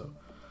map. So,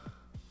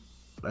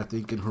 but I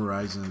think in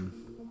Horizon,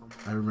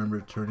 I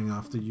remember turning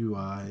off the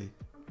UI,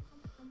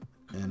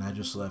 and I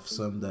just left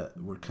some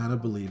that were kind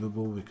of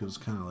believable because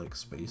kind of like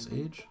space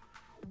age.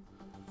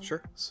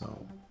 Sure.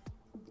 So,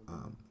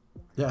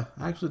 yeah,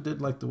 I actually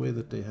did like the way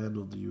that they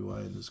handled the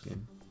UI in this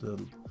game.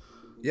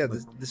 Yeah,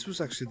 this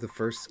was actually the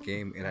first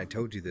game, and I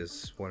told you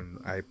this when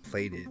I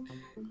played it.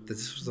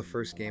 This was the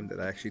first game that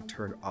I actually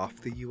turned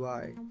off the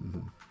UI,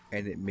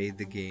 and it made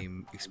the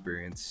game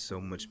experience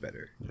so much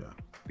better. Yeah.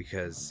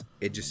 Because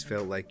it just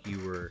felt like you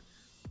were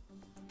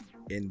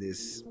in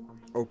this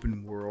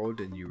open world,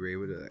 and you were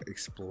able to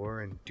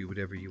explore and do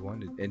whatever you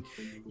wanted. And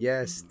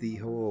yes, the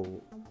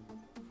whole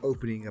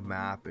opening a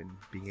map and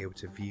being able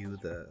to view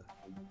the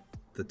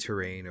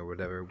terrain or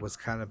whatever was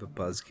kind of a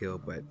buzzkill,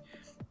 but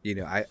you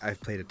know, I've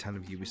played a ton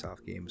of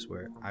Ubisoft games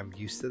where I'm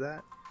used to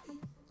that,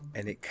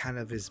 and it kind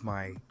of is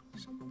my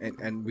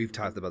and we've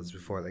talked about this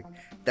before, like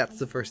that's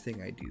the first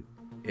thing I do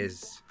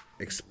is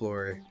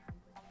explore,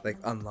 like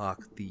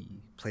unlock the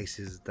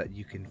places that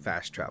you can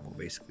fast travel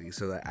basically,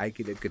 so that I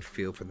get a good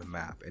feel for the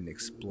map and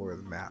explore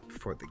the map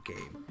for the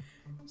game.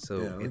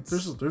 So yeah, like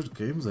there's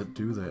games that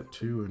do that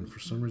too, and for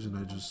some reason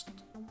I just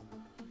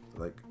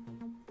like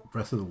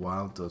Breath of the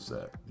Wild does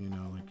that. You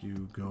know, like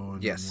you go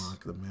and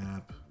unlock the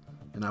map,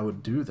 and I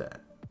would do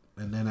that,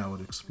 and then I would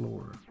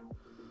explore.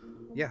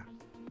 Yeah,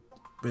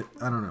 but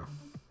I don't know.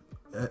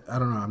 I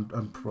don't know.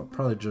 I'm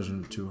probably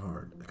judging it too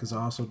hard because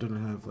I also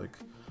didn't have like.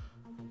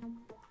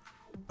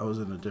 I was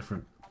in a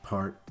different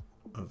part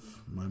of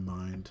my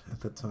mind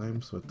at that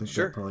time, so I think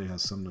that probably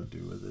has something to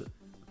do with it.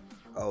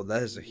 Oh,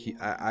 that is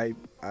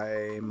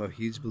I'm a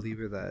huge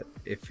believer that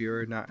if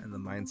you're not in the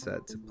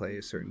mindset to play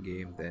a certain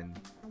game, then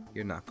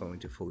you're not going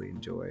to fully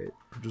enjoy it.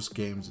 Or just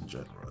games in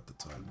general at the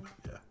time. But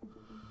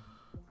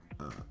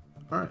yeah.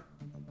 All right.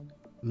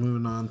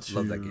 Moving on to.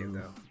 Love that game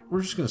though.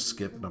 We're just gonna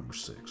skip number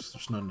 6.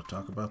 There's nothing to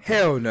talk about.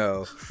 Hell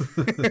no.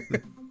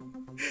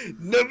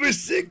 Number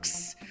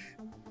 6.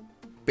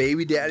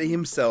 Baby Daddy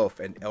himself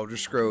and Elder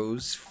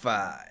Scrolls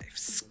 5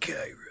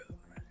 Skyrim.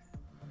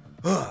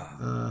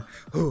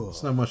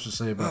 There's not much to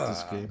say about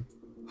this game.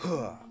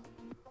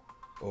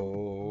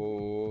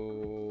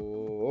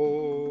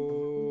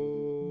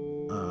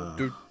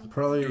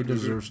 Probably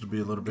deserves to be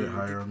a little bit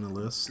higher on the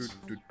list.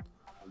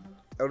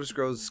 Elder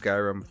Scrolls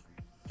Skyrim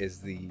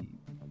is the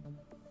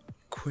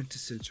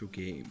quintessential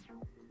game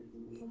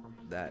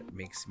that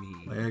makes me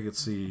like I could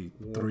see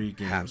 3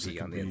 games that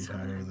could be inside.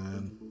 higher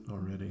than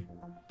already.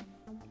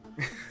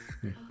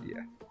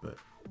 Yeah. But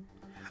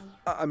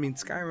I mean,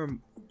 Skyrim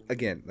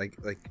again, like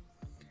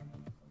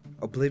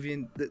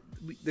Oblivion.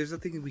 There's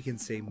nothing we can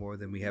say more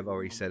than we have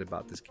already said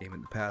about this game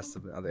in the past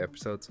of other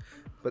episodes.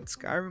 But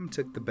Skyrim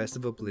took the best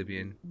of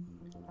Oblivion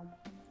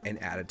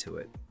and added to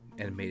it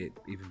and made it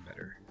even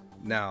better.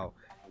 Now,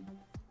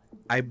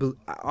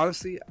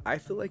 honestly, I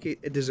feel like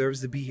it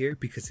deserves to be here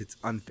because it's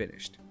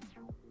unfinished,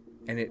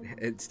 and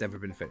it's never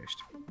been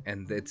finished,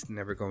 and it's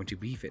never going to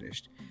be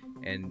finished.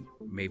 And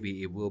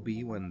maybe it will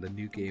be when the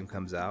new game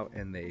comes out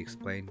and they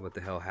explain what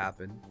the hell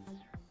happened.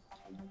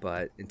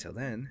 But until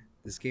then,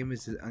 this game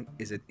is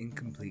an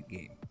incomplete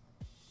game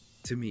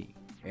to me,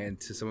 and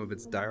to some of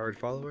its diehard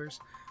followers.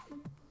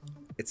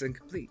 It's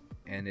incomplete,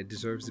 and it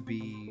deserves to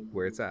be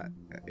where it's at.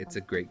 It's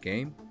a great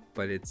game,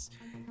 but it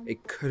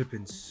could have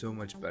been so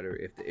much better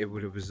if it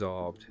would have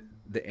resolved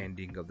the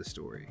ending of the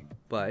story.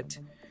 But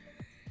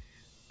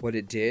what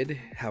it did,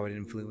 how it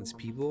influenced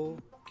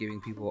people,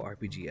 giving people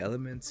RPG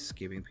elements,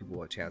 giving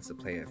people a chance to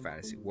play a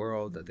fantasy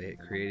world that they had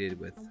created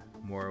with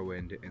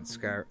Morrowind and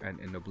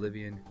Skyrim and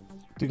Oblivion.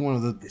 I think one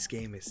of this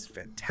game is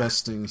fantastic.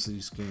 Best things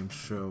these games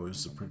show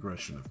is the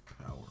progression of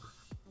power.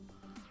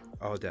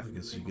 Oh, definitely.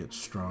 Because you get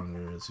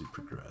stronger as you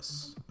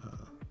progress.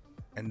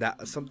 And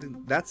that's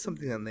something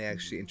that they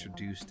actually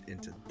introduced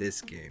into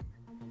this game,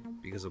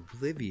 because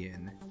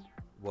Oblivion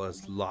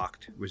was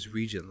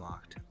region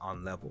locked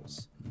on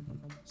levels.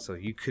 So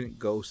you couldn't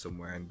go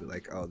somewhere and be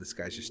like, oh, this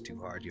guy's just too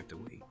hard, you have to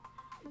wait.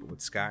 But with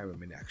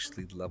Skyrim, it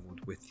actually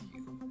leveled with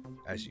you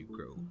as you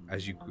grew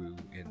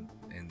in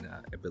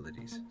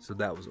abilities. So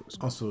that was what was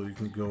cool. Also, you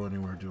can go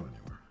anywhere, do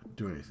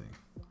anything,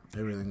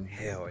 everything.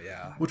 Hell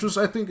yeah! Which was,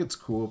 I think, it's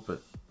cool,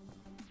 but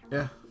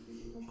yeah,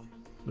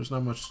 there's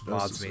not much.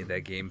 Mods made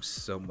that game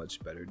so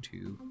much better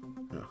too.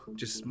 Yeah.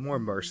 Just more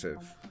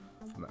immersive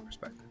from that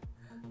perspective.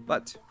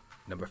 But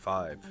number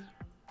 5,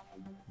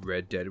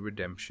 Red Dead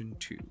Redemption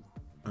 2.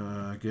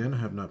 Again, I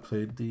have not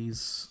played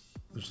these.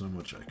 There's not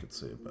much I could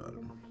say about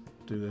them.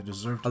 Do they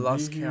deserve to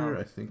be here? Count.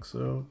 I think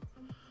so.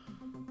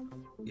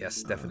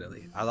 Yes,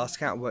 definitely. I lost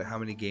count how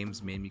many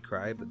games made me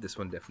cry, but this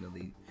one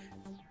definitely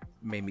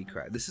made me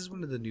cry. This is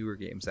one of the newer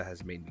games that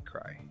has made me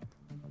cry,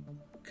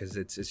 because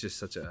it's just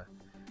such a,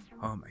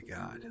 oh my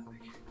god,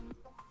 like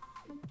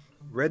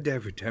Red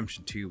Dead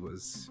Redemption 2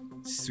 was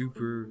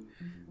super.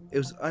 It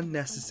was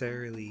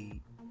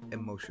unnecessarily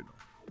emotional,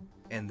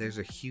 and there's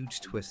a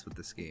huge twist with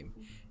this game,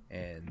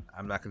 and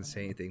I'm not going to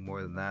say anything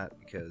more than that,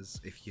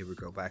 because if you ever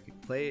go back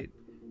and play it,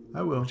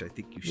 I will, which I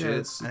think you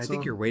should. And I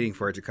think you're waiting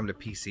for it to come to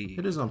PC.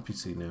 It is on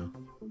PC now.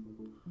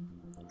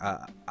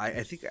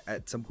 I think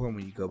at some point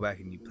when you go back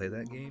and you play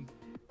that game,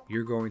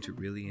 you're going to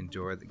really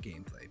enjoy the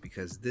gameplay,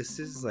 because this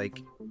is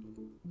like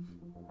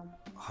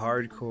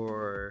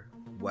hardcore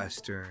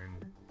Western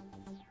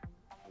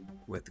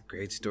with a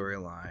great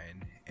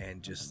storyline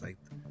and just like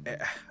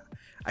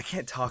I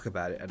can't talk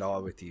about it at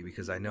all with you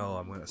because I know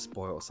I'm gonna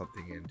spoil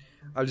something, and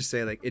I'll just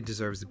say like it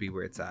deserves to be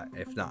where it's at,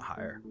 if not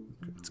higher.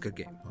 It's a good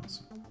game.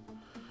 Awesome.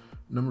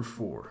 Number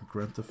 4,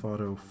 Grand Theft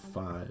Auto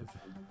 5.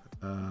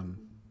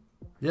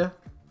 Yeah,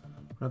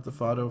 Grand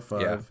Theft Auto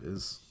 5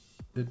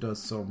 it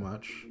does so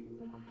much.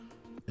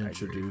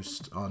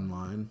 Introduced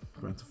online,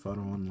 Grand Theft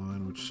Auto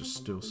Online, which is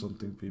still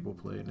something people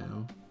play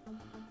now.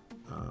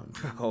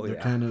 They're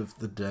kind of,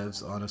 the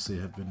devs honestly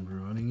have been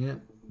ruining it,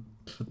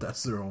 but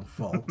that's their own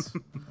fault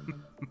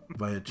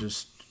by it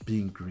just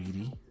being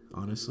greedy.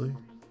 Honestly,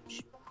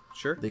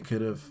 sure.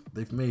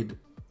 They've made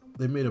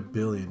 $1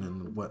 billion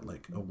in what,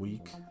 like a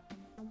week?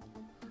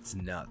 It's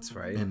nuts,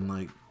 right? And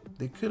like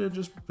they could have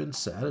just been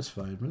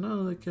satisfied, but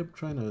no, they kept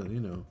trying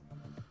to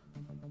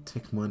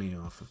take money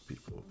off of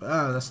people.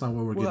 But that's not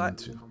what we're getting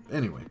into.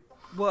 Anyway.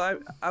 Well,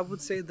 I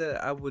would say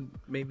that I would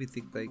maybe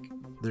think like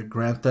they're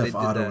Grand Theft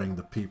Autoing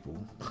the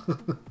people.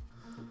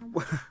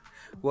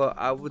 Well,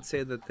 I would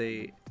say that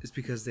it's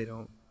because they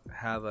don't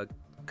have a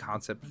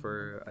concept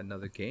for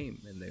another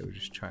game, and they were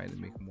just trying to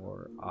make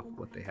more off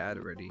what they had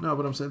already. No,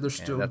 but I'm saying they're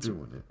still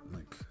doing it.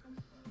 Like,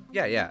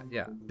 yeah.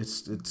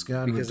 It's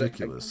gotten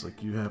ridiculous.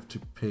 Like you have to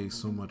pay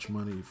so much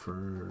money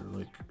for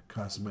like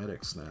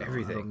cosmetics now.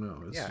 Everything. I don't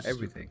know. It's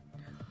everything.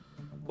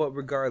 But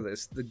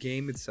regardless, the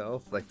game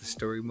itself, like the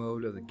story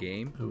mode of the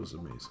game, it was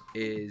amazing.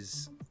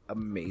 Is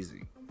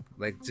amazing.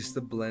 Like just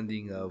the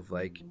blending of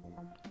like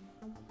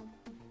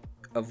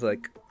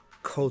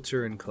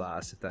culture and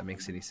class, if that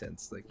makes any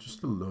sense. Like just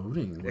the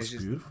loading was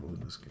beautiful in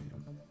this game.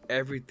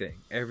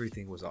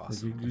 Everything was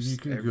awesome. Like you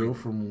can go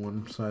from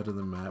one side of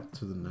the map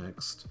to the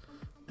next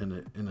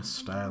in a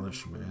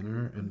stylish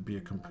manner and be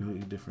a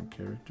completely different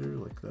character.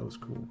 Like that was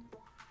cool.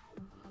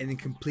 And in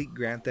complete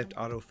Grand Theft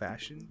Auto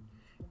fashion,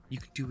 you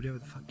can do whatever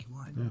the fuck you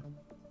want. Yeah.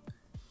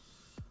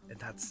 And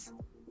that's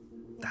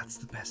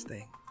the best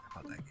thing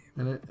about that game.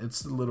 And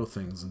it's the little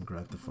things in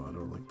Grand Theft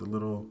Auto, like the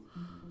little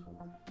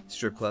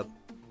strip club.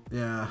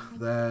 Yeah,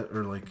 that,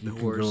 or like you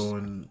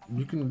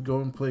can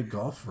go and play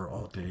golf for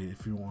all day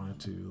if you wanted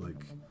to.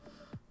 Like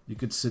you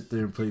could sit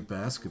there and play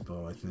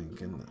basketball, I think,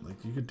 and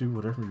like you could do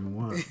whatever you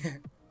want.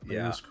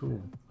 Yeah, it was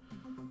cool.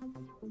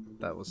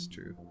 That was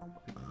true.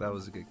 That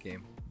was a good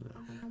game.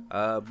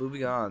 Yeah.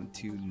 Moving on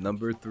to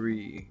number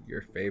 3,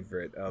 your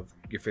favorite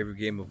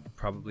game of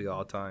probably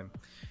all time,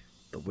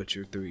 The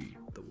Witcher 3: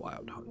 The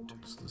Wild Hunt.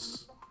 It's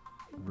this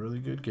really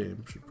good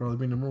game. Should probably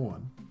be number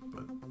 1,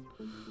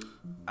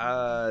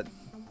 but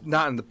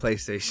not on the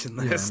PlayStation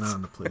list. Yeah, not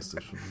on the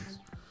PlayStation list.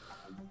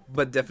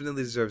 But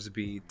definitely deserves to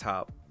be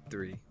top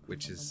 3,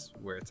 which is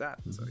where it's at.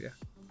 Mm-hmm. So yeah.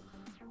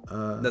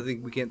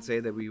 Nothing we can't say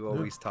that we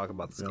always talk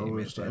about this game,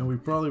 and we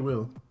probably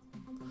will,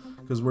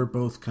 because we're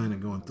both kind of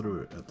going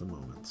through it at the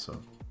moment.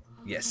 So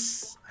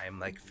yes, I'm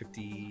like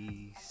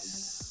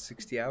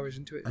 60 hours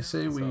into it. I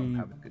say we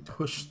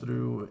push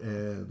through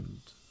and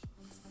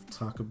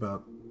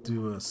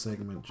do a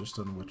segment just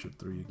on Witcher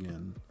 3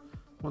 again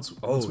once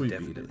we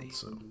definitely. Beat it.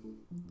 So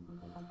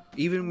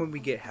even when we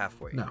get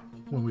halfway,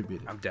 when we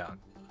beat it, I'm down.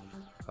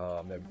 Oh,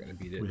 I'm never gonna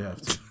beat it. We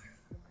have to.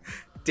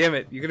 Damn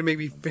it! You're gonna make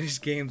me finish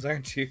games,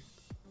 aren't you?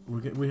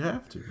 We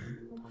have to.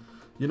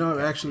 Man. I've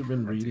actually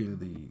been reading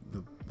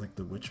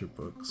the Witcher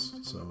books,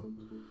 so.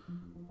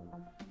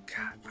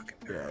 God, fucking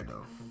nerd. Yeah, I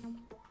know.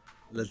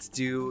 Let's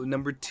do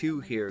number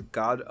 2 here,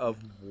 God of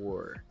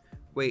War.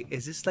 Wait,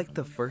 is this like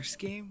the first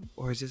game,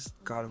 or is this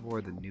God of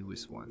War the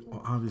newest one?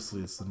 Well,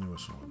 obviously it's the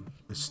newest one.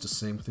 It's the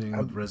same thing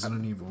with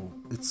Resident Evil.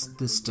 It's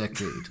this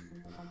decade.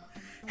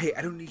 Hey,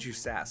 I don't need your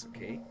sass,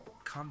 okay?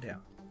 Calm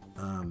down.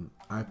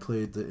 I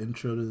played the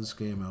intro to this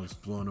game. I was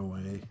blown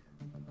away.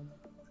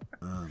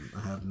 I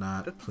have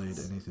not played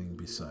anything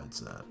besides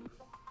that.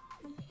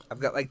 I've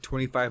got like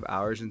 25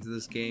 hours into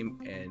this game,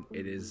 and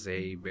it is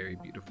a very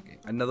beautiful game.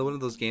 Another one of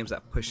those games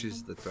that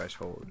pushes the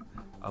threshold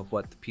of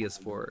what the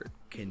PS4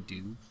 can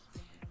do.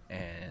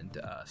 And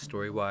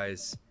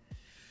story-wise,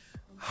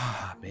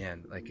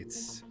 man, like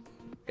it's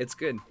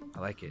good. I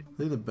like it. I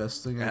think the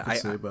best thing I can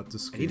say about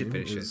this game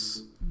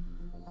is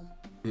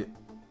it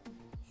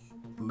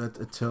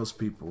tells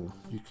people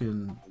you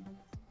can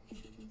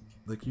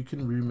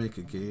remake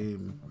a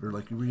game or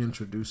like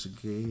reintroduce a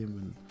game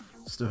and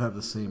still have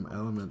the same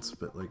elements,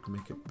 but like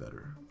make it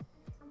better.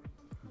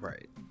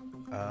 Right.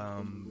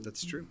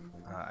 That's true.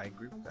 I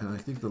agree with that. And I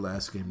think the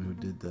last game who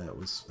did that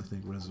was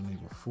Resident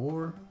Evil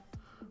 4.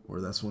 Where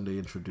that's when they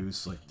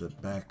introduce like the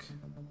back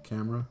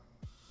camera,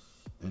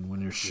 and when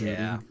you're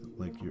shooting,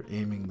 like you're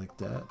aiming like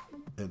that,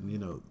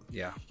 and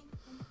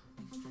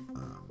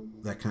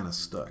that kind of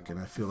stuck. And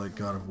I feel like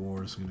God of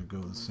War is going to go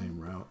the same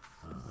route.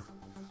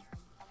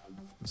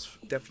 It's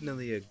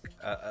definitely a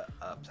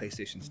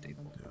PlayStation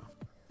staple. Yeah.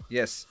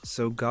 Yes.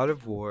 So God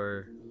of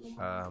War,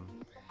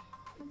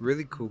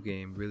 really cool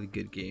game, really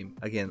good game.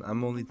 Again,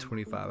 I'm only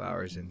 25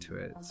 hours into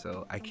it,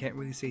 so I can't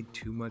really say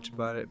too much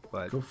about it.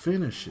 But go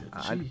finish it.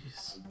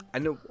 Jeez. I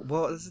know.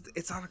 Well,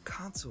 it's on a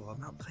console. I'm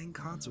not playing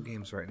console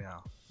games right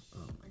now. Oh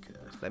my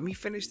god. Let me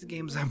finish the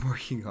games I'm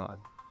working on.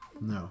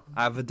 No.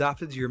 I've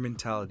adopted your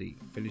mentality,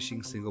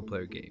 finishing single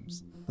player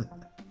games.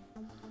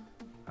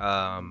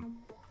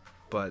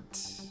 But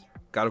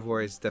God of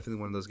War is definitely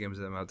one of those games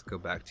that I'm about to go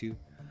back to,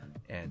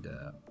 and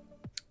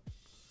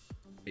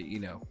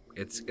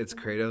it's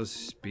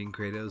Kratos being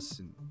Kratos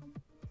and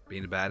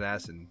being a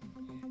badass and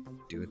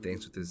doing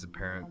things with his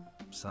apparent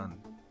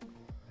son,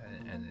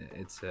 and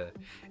it's a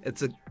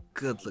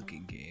good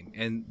looking game,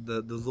 and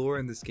the lore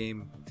in this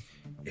game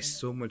is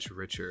so much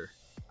richer,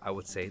 I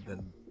would say,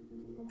 than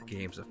the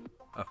games of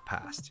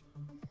past.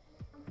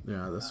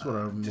 Yeah, that's what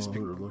I'm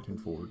looking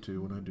forward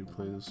to when I do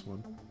play this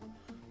one.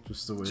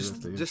 Just the way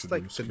that they just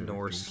like the introduce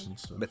Norse characters and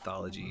stuff.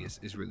 mythology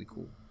is really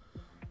cool.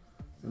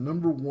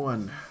 Number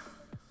 1,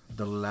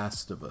 The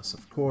Last of Us.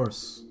 Of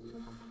course,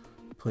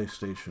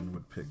 PlayStation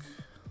would pick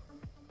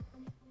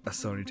A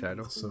Sony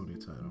title, a Sony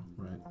title,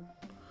 right?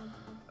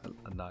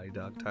 a Naughty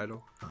Dog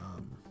title.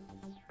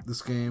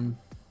 This game,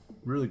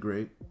 really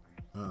great.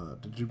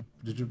 Did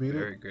you beat it?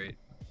 Very great.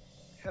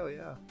 Hell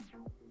yeah.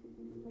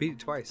 Beat it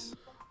twice.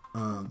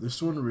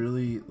 This one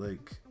really,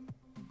 like,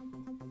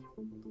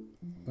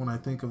 when I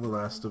think of The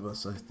Last of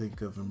Us, I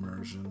think of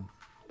immersion.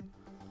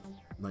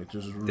 Like,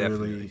 just really,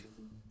 Definitely.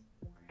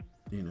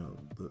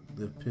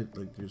 the pit,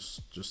 like,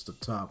 there's just the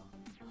top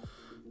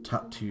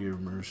tier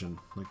immersion.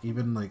 Like,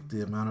 even, like,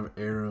 the amount of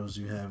arrows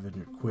you have in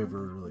your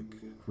quiver, like,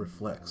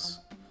 reflects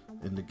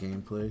in the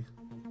gameplay.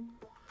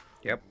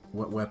 Yep.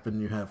 What weapon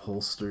you have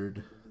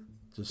holstered,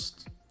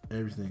 just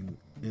everything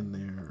in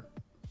there.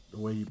 The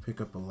way you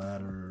pick up a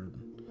ladder,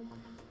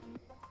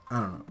 I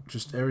don't know.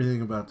 Just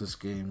everything about this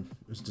game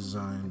is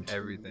designed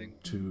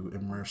to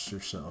immerse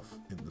yourself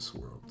in this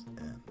world,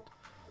 and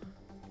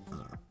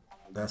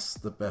that's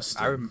the best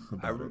thing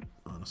about it,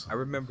 honestly. I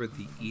remember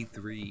the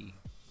E3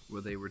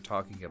 where they were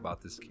talking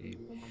about this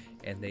game,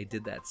 and they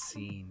did that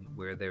scene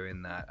where they're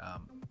in that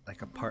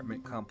like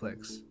apartment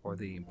complex or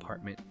the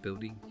apartment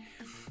building,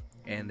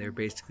 and they're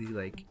basically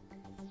like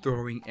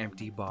throwing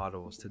empty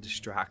bottles to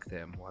distract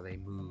them while they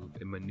move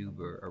and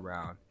maneuver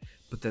around.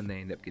 But then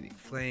they end up getting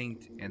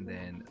flanked, and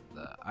then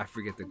I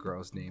forget the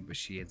girl's name, but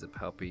she ends up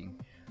helping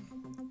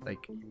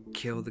like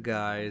kill the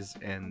guys,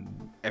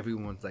 and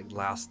everyone's like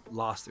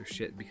lost their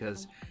shit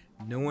because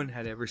no one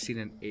had ever seen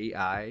an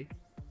AI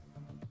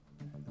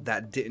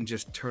that didn't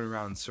just turn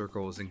around in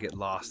circles and get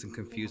lost and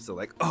confused. They're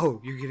like,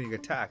 oh, you're getting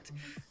attacked,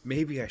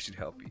 maybe I should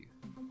help you.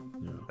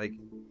 Yeah. Like,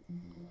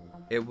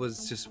 it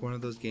was just one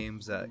of those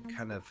games that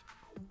kind of,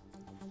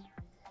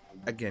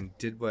 again,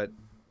 did what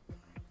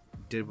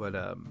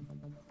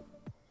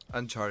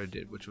Uncharted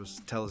did, which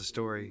was tell a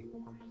story,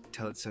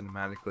 tell it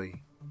cinematically,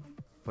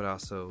 but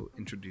also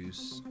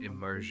introduce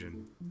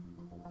immersion,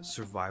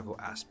 survival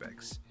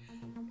aspects,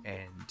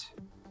 and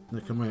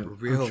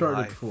real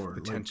life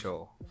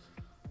potential. Like,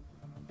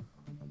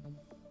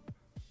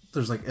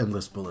 there's like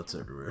endless bullets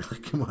everywhere.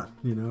 Like, come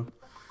on,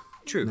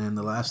 True. And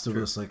The Last of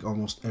Us, like,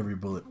 almost every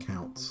bullet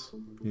counts,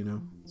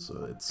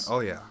 So it's. Oh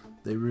yeah.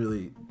 They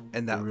really.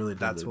 And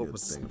that's what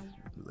was.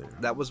 was.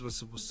 That was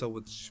what was so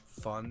much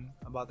fun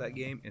about that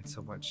game, and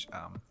so much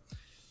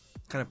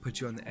kind of put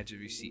you on the edge of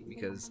your seat,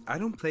 because I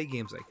don't play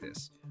games like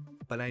this,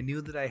 but I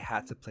knew that I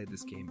had to play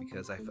this game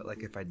because I felt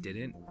like if I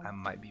didn't, I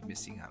might be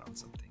missing out on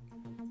something.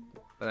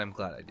 But I'm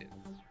glad I did.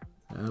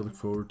 I look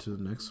forward to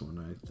the next one.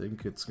 I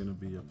think it's going to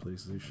be a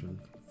PlayStation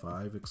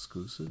 5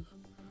 exclusive.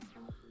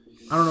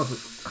 I don't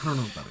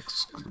know about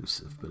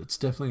exclusive, but it's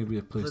definitely going to be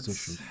a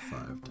PlayStation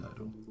 5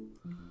 title.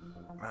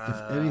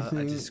 If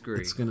anything,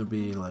 it's going to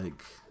be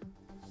like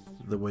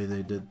the way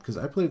they did, because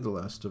I played The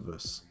Last of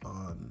Us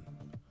on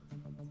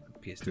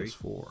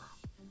PS4.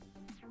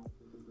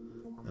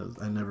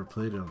 I never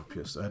played it on a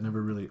PS. I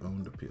never really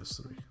owned a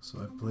PS3, so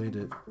I played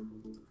it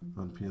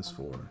on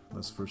PS4.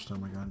 That's the first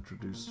time I got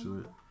introduced to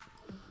it,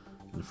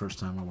 and the first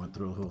time I went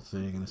through the whole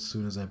thing. And as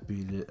soon as I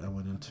beat it, I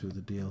went into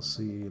the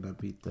DLC and I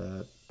beat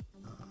that.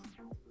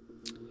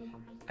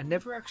 I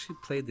never actually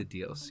played the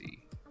DLC.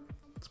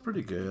 It's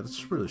pretty good.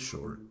 It's really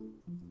short,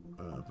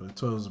 but it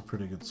tells a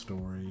pretty good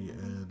story,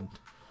 and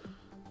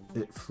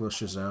it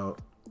fleshes out.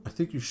 I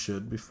think you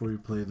should before you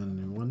play the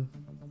new one,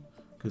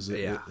 because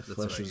it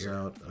fleshes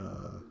out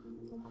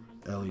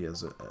Ellie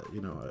as a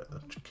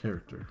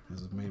character,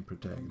 as a main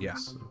protagonist. Yeah.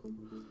 So,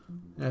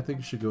 yeah, I think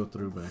you should go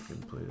through back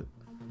and play it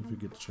if you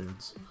get the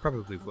chance.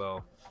 Probably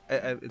will.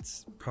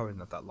 It's probably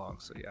not that long,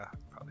 so yeah,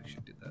 probably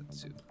should do that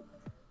soon.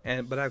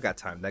 But I've got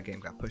time. That game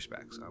got pushed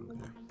back, so I'm good.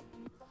 Yeah.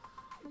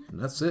 And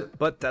that's it.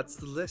 But that's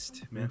the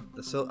list, man.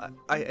 Yeah. So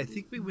I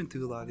think we went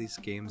through a lot of these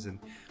games,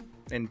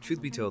 and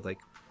truth be told, like,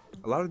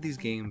 a lot of these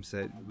games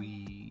that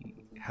we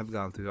have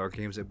gone through are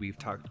games that we've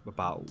talked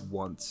about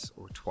once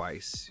or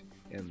twice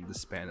in the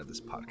span of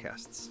this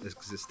podcast's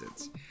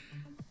existence.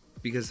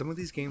 Because some of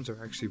these games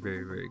are actually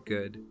very, very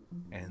good,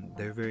 and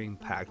they're very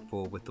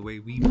impactful with the way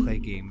we play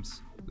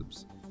games.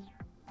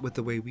 With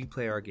the way we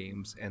play our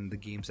games and the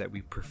games that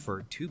we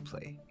prefer to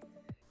play.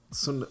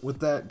 So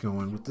with that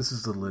going, this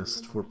is the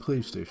list for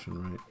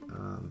PlayStation, right?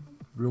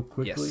 Real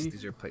quickly. Yes,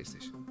 these are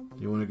PlayStation.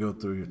 You want to go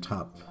through your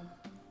top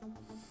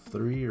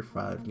 3 or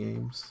 5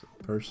 games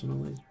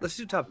personally. Let's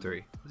do top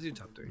 3.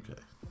 Okay.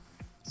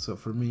 So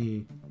for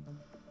me,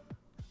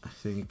 I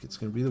think it's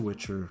going to be The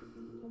Witcher.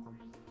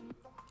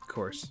 Of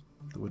course.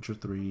 The Witcher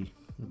 3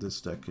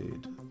 this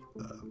decade.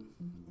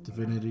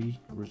 Divinity,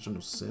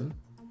 Original Sin.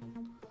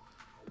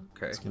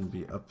 Okay. It's going to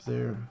be up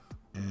there.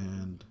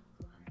 And...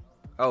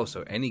 Oh,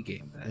 so any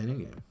game then? Any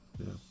game,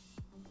 yeah.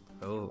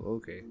 Oh,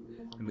 okay.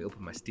 Let me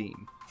open my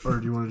Steam. Or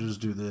do you want to just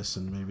do this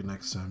and maybe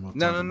next time we'll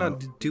No.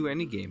 about... Do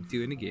any game.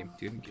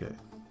 Okay.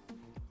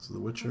 So The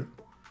Witcher,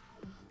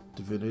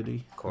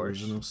 Divinity, Of course.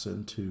 Original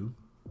Sin 2.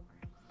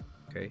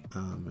 Okay.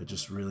 It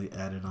just really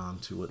added on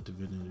to what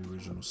Divinity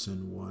Original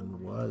Sin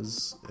 1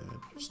 was, and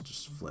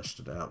just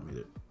fleshed it out, made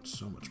it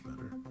so much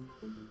better.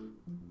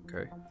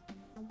 Okay.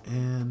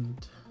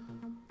 And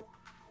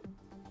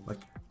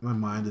like my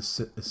mind is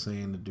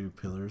saying to do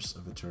Pillars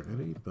of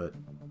Eternity, but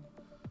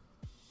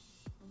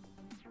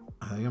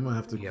I think I'm gonna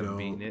have to go. You haven't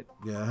beaten it?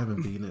 Yeah, I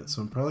haven't beaten it,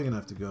 so I'm probably gonna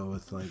have to go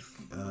with like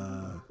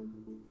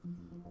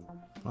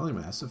probably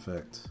Mass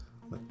Effect,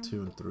 like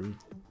 2 and 3.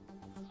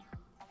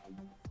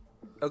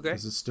 Okay.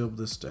 Because it's still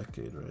this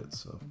decade, right?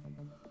 So,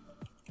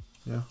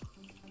 yeah.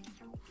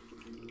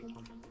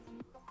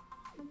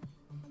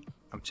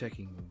 I'm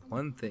checking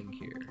one thing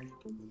here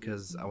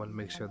because I want to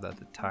make sure that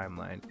the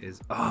timeline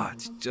is. Oh,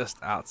 it's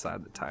just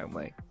outside the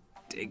timeline.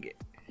 Dig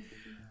it.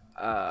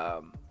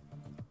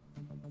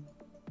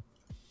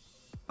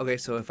 Okay,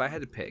 so if I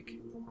had to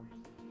pick,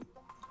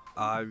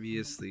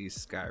 obviously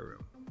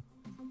Skyrim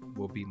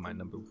will be my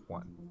number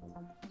 1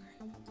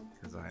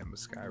 because I am a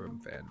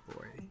Skyrim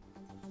fanboy.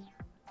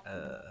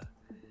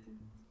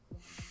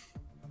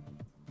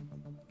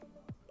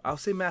 I'll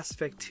say Mass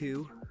Effect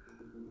 2,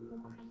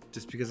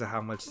 just because of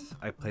how much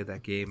I played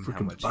that game, Freaking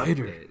how much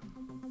biter.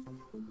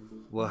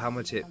 how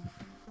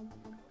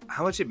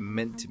much it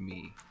meant to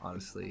me,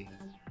 honestly,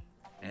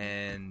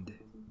 and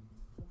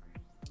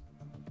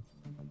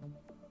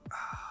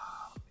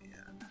oh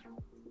man,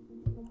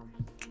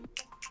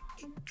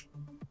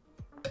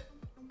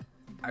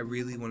 I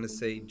really want to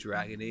say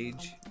Dragon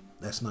Age.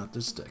 That's not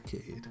this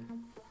decade.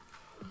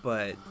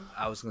 But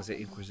I was gonna say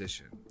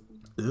Inquisition.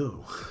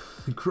 Ew.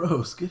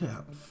 Gross. Get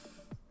out.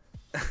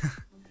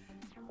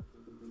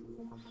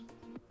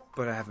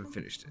 But I haven't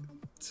finished it,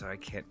 so I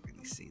can't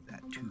really say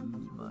that too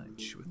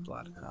much with a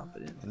lot of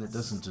confidence. And it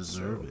doesn't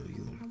deserve it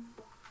either.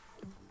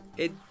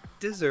 It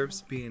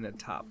deserves to be in a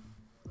top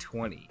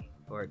 20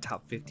 or a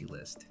top 50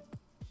 list.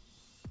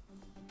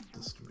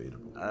 That's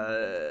debatable.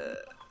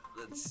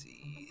 Let's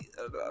see.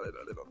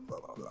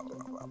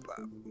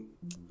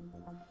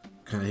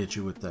 Kind of hit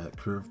you with that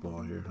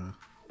curveball here, huh?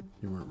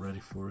 You weren't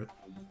ready for it.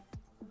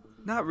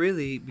 Not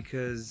really,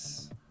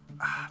 because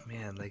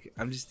man, like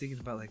I'm just thinking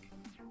about like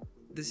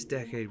this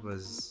decade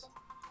was,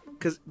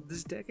 because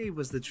this decade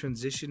was the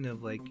transition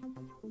of like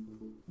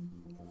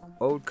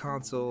old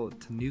console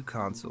to new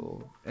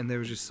console, and there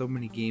was just so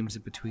many games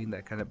in between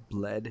that kind of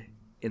bled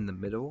in the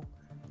middle.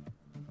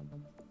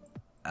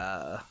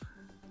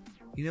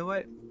 You know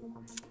what?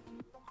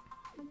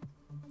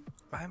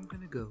 I'm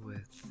gonna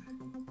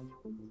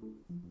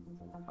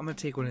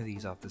take one of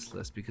these off this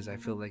list because I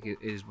feel like it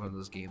is one of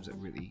those games that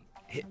really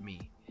hit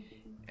me,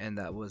 and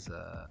that was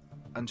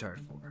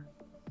Uncharted 4,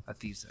 A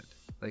Thief's End.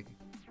 Like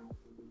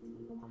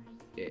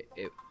it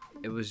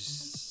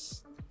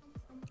was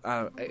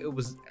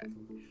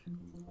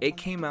it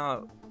came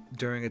out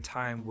during a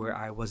time where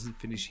I wasn't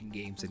finishing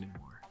games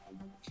anymore,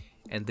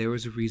 and there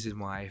was a reason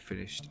why I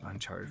finished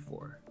Uncharted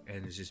 4,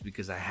 and it's just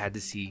because I had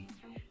to see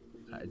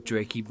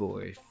Drakey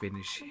Boy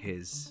finish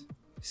his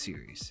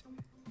series.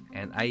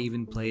 And I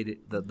even played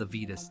it, the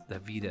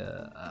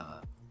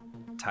Vita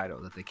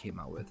title that they came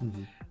out with.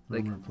 Mm-hmm.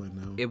 Like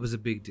it was a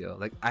big deal.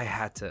 Like I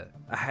had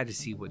to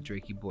see what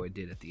Drakey Boy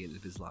did at the end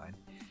of his line,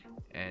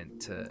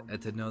 and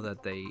to know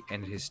that they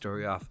ended his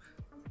story off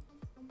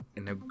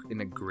in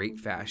a great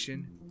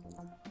fashion,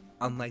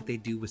 unlike they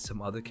do with some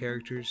other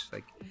characters,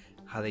 like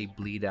how they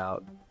bleed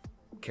out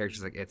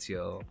characters like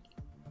Ezio,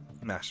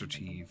 Master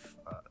Chief,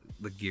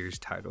 the Gears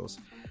titles.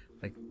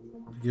 Like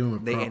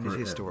they ended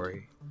his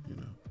story. You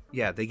know.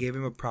 Yeah, they gave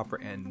him a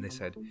proper end, and they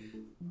said,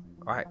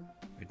 "All right,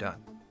 you're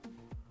done.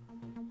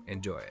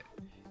 Enjoy it."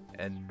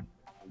 And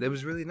that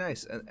was really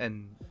nice,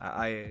 and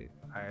I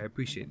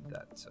appreciated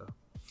that.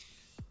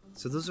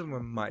 So those are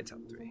my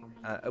top 3.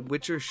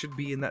 Witcher should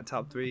be in that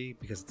top 3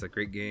 because it's a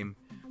great game,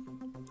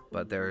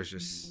 but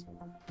there's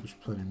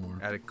plenty more.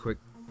 At a quick,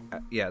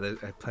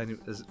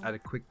 at a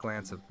quick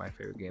glance of my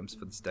favorite games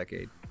for this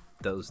decade,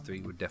 those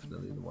 3 were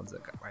definitely the ones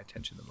that got my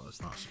attention the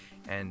most. Awesome.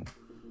 And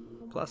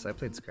plus, I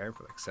played Skyrim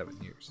for like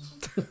 7 years.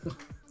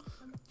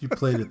 You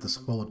played it this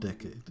whole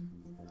decade.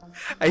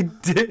 I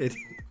did.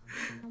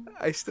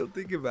 I still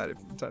think about it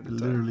from time to time.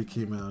 It literally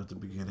came out at the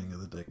beginning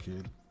of the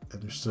decade,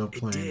 and you're still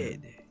playing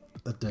it. It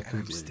a decade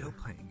and I'm later. still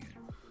playing it.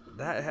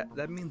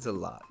 That means a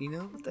lot. You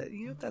know what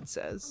that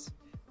says?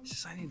 It's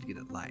just I need to get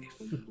a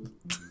life.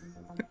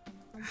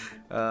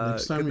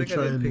 Next time you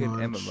try and pick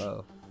launch an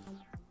MMO.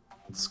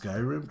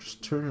 Skyrim,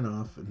 just turn it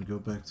off and go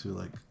back to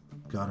like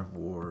God of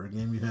War, a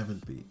game you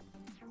haven't beat.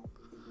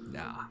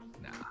 Nah.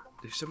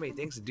 There's so many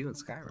things to do in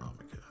Skyrim. Oh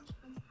my god.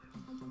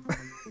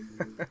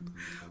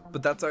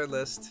 But that's our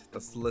list.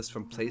 That's the list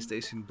from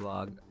PlayStation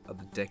Blog of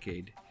the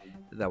decade.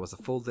 That was a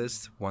full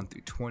list, 1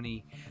 through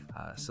 20.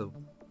 So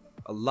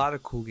a lot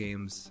of cool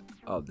games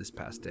of this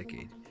past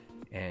decade.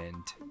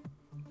 And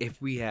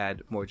if we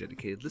had more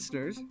dedicated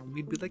listeners,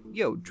 we'd be like,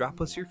 yo,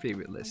 drop us your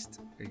favorite list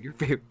or your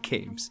favorite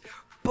games.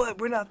 But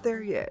we're not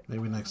there yet.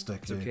 Maybe next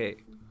decade. It's okay.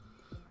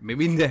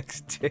 Maybe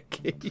next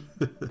decade.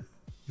 I'm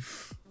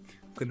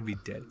gonna be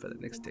dead by the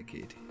next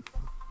decade.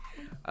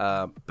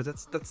 But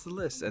that's the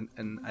list,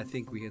 and I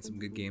think we had some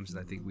good games, and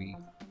I think we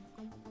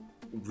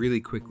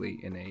really quickly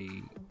in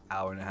a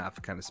hour and a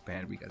half kind of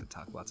span we got to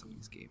talk about some of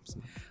these games.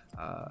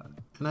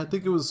 And I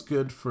think it was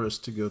good for us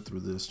to go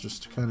through this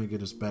just to kind of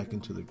get us back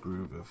into the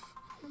groove of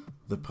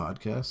the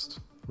podcast,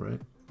 right?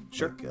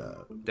 Sure,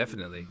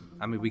 definitely.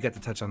 I mean, we got to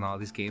touch on all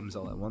these games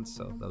all at once,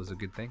 so that was a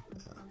good thing.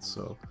 Yeah,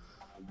 so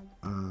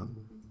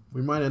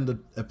we might end the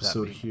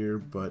episode here,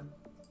 but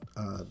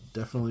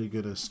definitely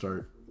gonna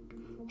start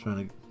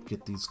trying to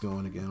get these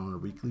going again on a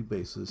weekly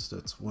basis.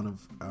 That's one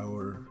of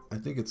our, I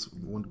think it's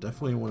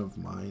definitely one of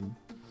mine,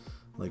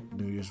 like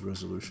New Year's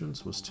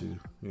resolutions, was to,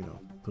 you know,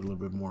 put a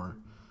little bit more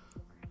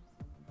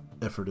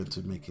effort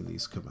into making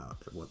these come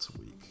out at once a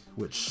week,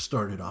 which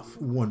started off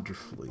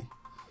wonderfully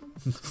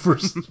the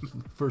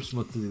first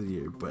month of the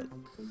year, but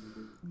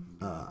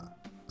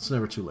it's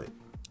never too late,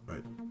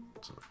 right?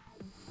 So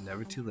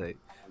never too late.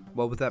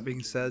 Well, with that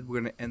being said,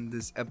 we're gonna end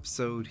this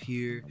episode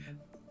here.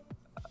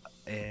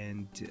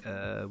 And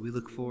we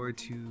look forward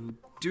to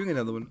doing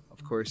another one,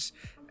 of course,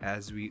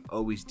 as we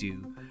always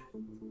do.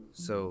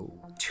 So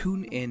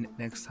tune in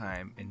next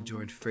time and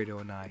join Fredo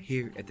and I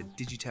here at the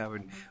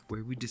DigiTavern,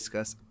 where we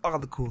discuss all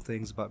the cool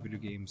things about video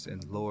games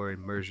and lore,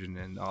 immersion,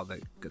 and all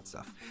that good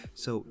stuff.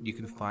 So you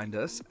can find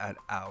us at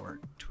our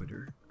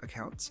Twitter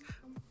accounts.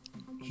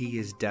 He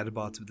is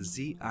Databots with a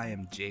Z. I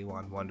am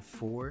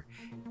J114.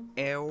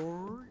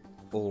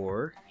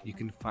 Or you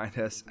can find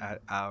us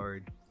at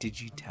our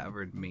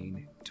DigiTavern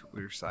main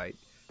Twitter site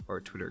or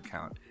Twitter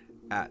account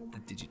at the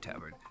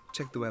DigiTavern.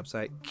 Check the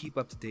website. Keep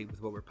up to date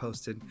with what we're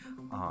posting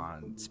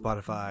on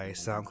Spotify,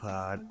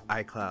 SoundCloud,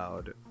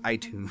 iCloud,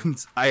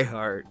 iTunes,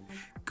 iHeart,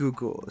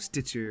 Google,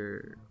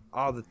 Stitcher,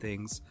 all the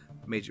things,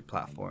 major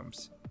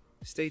platforms.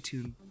 Stay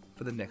tuned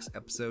for the next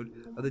episode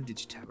of the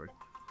DigiTavern.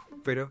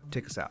 Fredo,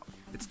 take us out.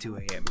 It's 2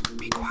 a.m.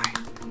 Be quiet.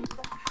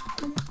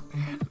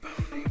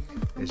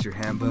 It's your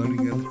hand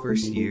boning of the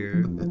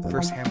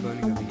first hand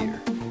boning of the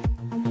year.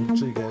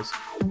 see you guys.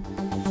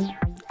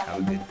 Have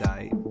a good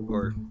night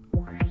or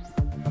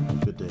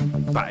Good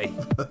day. bye.